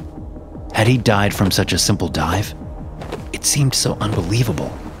 Had he died from such a simple dive? It seemed so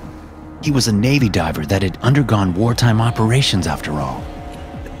unbelievable. He was a Navy diver that had undergone wartime operations after all.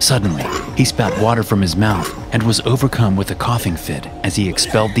 Suddenly, he spat water from his mouth and was overcome with a coughing fit as he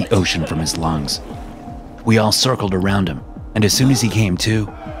expelled the ocean from his lungs. We all circled around him, and as soon as he came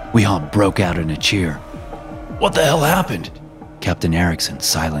to, we all broke out in a cheer. "What the hell happened?" Captain Erickson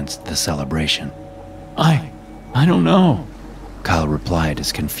silenced the celebration. I don't know," Kyle replied,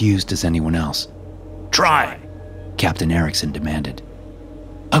 as confused as anyone else. Try, Captain Erickson demanded.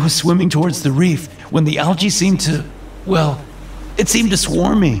 "I was swimming towards the reef when the algae seemed to, well, it seemed to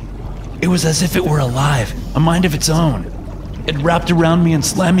swarm me. It was as if it were alive, a mind of its own. It wrapped around me and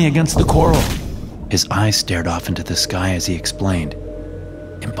slammed me against the coral." His eyes stared off into the sky as he explained.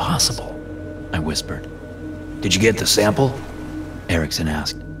 "Impossible," I whispered. Did you get the sample? Erickson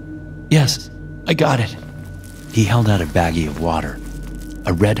asked. "Yes, I got it." He held out a baggie of water.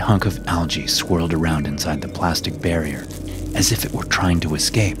 A red hunk of algae swirled around inside the plastic barrier, as if it were trying to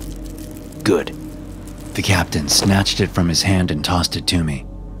escape. Good. The captain snatched it from his hand and tossed it to me.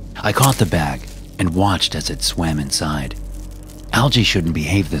 I caught the bag and watched as it swam inside. Algae shouldn't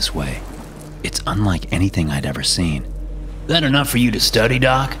behave this way. It's unlike anything I'd ever seen. That enough for you to study,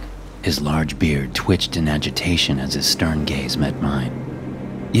 Doc? His large beard twitched in agitation as his stern gaze met mine.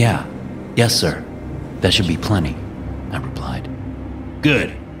 Yes, sir. That should be plenty," I replied.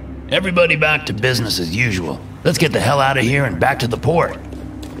 Good. Everybody back to business as usual. Let's get the hell out of here and back to the port.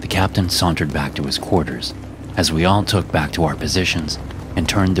 The captain sauntered back to his quarters as we all took back to our positions and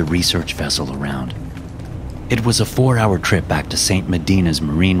turned the research vessel around. It was a 4-hour trip back to St. Medina's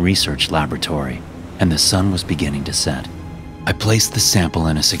Marine Research Laboratory, and the sun was beginning to set. I placed the sample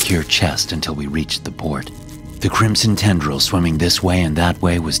in a secure chest until we reached the port. The crimson tendril swimming this way and that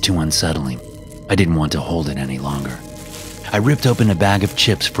way was too unsettling. I didn't want to hold it any longer. I ripped open a bag of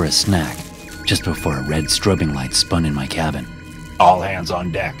chips for a snack, just before a red strobing light spun in my cabin. All hands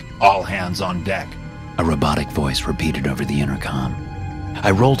on deck. All hands on deck. A robotic voice repeated over the intercom.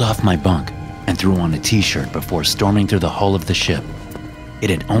 I rolled off my bunk and threw on a t-shirt before storming through the hull of the ship.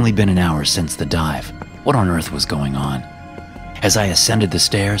 It had only been an hour since the dive. What on earth was going on? As I ascended the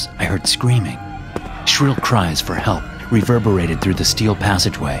stairs, I heard screaming. Shrill cries for help reverberated through the steel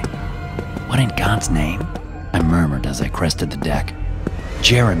passageway. "What in God's name?" I murmured as I crested the deck.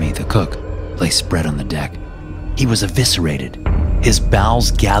 Jeremy, the cook, lay spread on the deck. He was eviscerated. His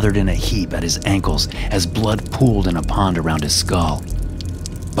bowels gathered in a heap at his ankles as blood pooled in a pond around his skull.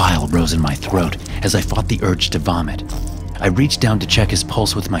 Bile rose in my throat as I fought the urge to vomit. I reached down to check his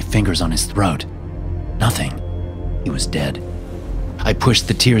pulse with my fingers on his throat. Nothing. He was dead. I pushed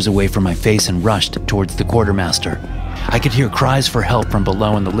the tears away from my face and rushed towards the quartermaster. I could hear cries for help from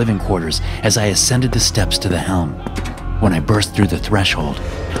below in the living quarters as I ascended the steps to the helm. When I burst through the threshold,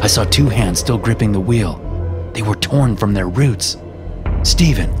 I saw 2 hands still gripping the wheel. They were torn from their roots.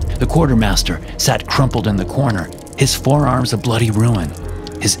 Stephen, the quartermaster, sat crumpled in the corner, his forearms a bloody ruin.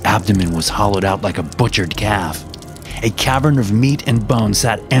 His abdomen was hollowed out like a butchered calf. A cavern of meat and bone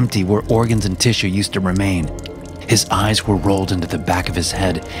sat empty where organs and tissue used to remain. His eyes were rolled into the back of his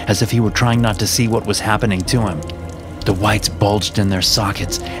head as if he were trying not to see what was happening to him. The whites bulged in their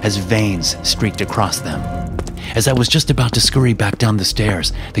sockets as veins streaked across them. As I was just about to scurry back down the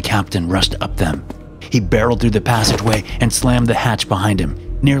stairs, the captain rushed up them. He barreled through the passageway and slammed the hatch behind him,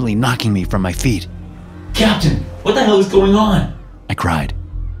 nearly knocking me from my feet. "Captain, what the hell is going on?" I cried.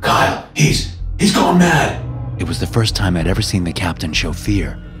 Kyle, he's gone mad. It was the first time I'd ever seen the captain show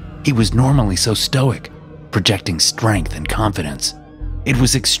fear. He was normally so stoic, projecting strength and confidence. It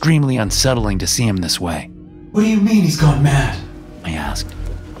was extremely unsettling to see him this way. "What do you mean he's gone mad?" I asked.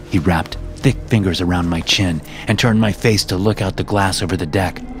 He wrapped thick fingers around my chin and turned my face to look out the glass over the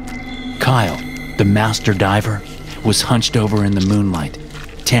deck. Kyle, the master diver, was hunched over in the moonlight,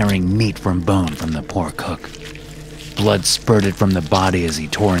 tearing meat from bone from the poor cook. Blood spurted from the body as he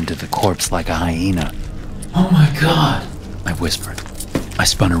tore into the corpse like a hyena. "Oh my God," I whispered. I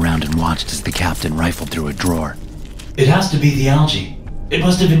spun around and watched as the captain rifled through a drawer. It has to be the algae. It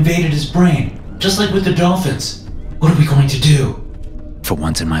must have invaded his brain, just like with the dolphins. What are we going to do? For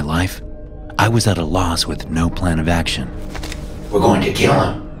once in my life, I was at a loss with no plan of action. We're going to kill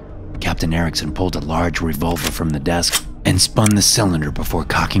him. Captain Erickson pulled a large revolver from the desk and spun the cylinder before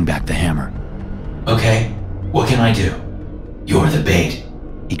cocking back the hammer. Okay, what can I do? You're the bait.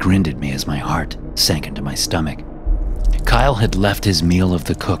 He grinned at me as my heart sank into my stomach. Kyle had left his meal of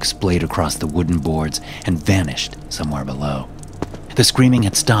the cook splayed across the wooden boards and vanished somewhere below. The screaming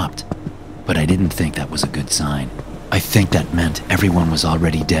had stopped, but I didn't think that was a good sign. I think that meant everyone was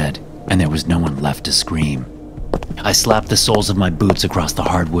already dead and there was no one left to scream. I slapped the soles of my boots across the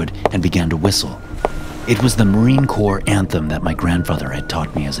hardwood and began to whistle. It was the Marine Corps anthem that my grandfather had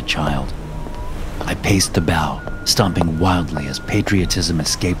taught me as a child. I paced the bow, stomping wildly as patriotism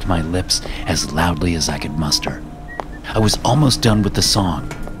escaped my lips as loudly as I could muster. I was almost done with the song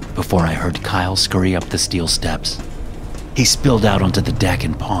before I heard Kyle scurry up the steel steps. He spilled out onto the deck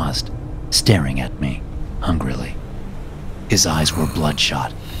and paused, staring at me hungrily. His eyes were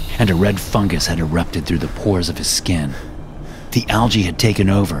bloodshot, and a red fungus had erupted through the pores of his skin. The algae had taken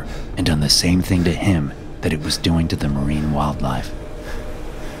over and done the same thing to him that it was doing to the marine wildlife.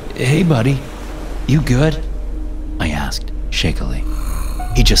 "Hey, buddy, you good?" I asked, shakily.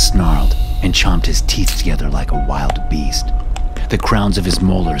 He just snarled and chomped his teeth together like a wild beast. The crowns of his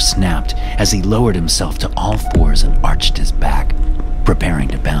molars snapped as he lowered himself to all fours and arched his back, preparing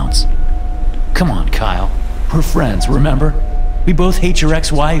to bounce. "Come on, Kyle. We're friends, remember? We both hate your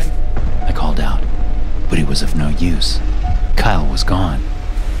ex-wife," I called out. But it was of no use. Kyle was gone.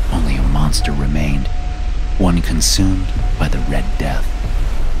 Only a monster remained, one consumed by the Red Death.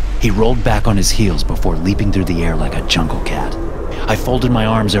 He rolled back on his heels before leaping through the air like a jungle cat. I folded my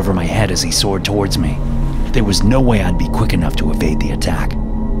arms over my head as he soared towards me. There was no way I'd be quick enough to evade the attack.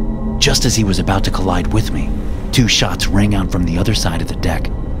 Just as he was about to collide with me, 2 shots rang out from the other side of the deck.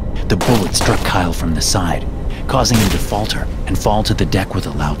 The bullet struck Kyle from the side, causing him to falter and fall to the deck with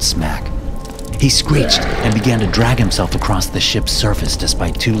a loud smack. He screeched and began to drag himself across the ship's surface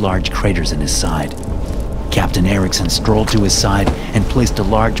despite 2 large craters in his side. Captain Erickson strolled to his side and placed a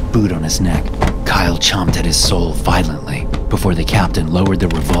large boot on his neck. Kyle chomped at his soul violently before the captain lowered the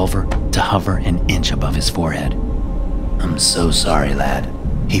revolver to hover an inch above his forehead. I'm so sorry, lad.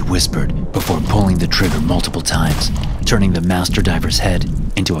 He whispered before pulling the trigger multiple times, turning the master diver's head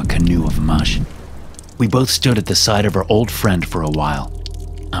into a canoe of mush. We both stood at the side of our old friend for a while.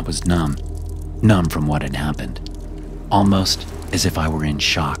 I was numb from what had happened, almost as if I were in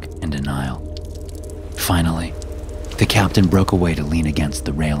shock and denial. Finally, the captain broke away to lean against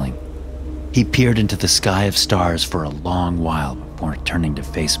the railing. He peered into the sky of stars for a long while before turning to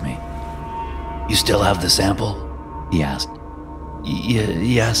face me. "You still have the sample?" he asked.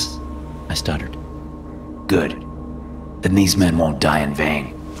 Yes, I stuttered. "Good. Then these men won't die in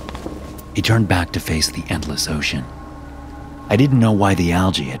vain." He turned back to face the endless ocean. I didn't know why the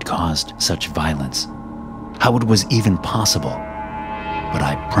algae had caused such violence, how it was even possible, but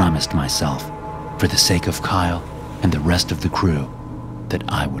I promised myself, for the sake of Kyle and the rest of the crew, that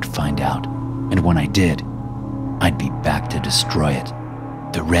I would find out, and when I did, I'd be back to destroy it.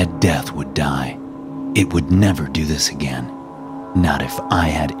 The Red Death would die. It would never do this again, not if I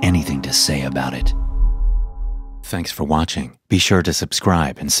had anything to say about it. Thanks for watching. Be sure to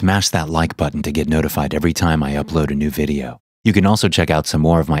subscribe and smash that like button to get notified every time I upload a new video. You can also check out some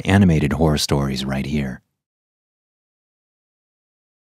more of my animated horror stories right here.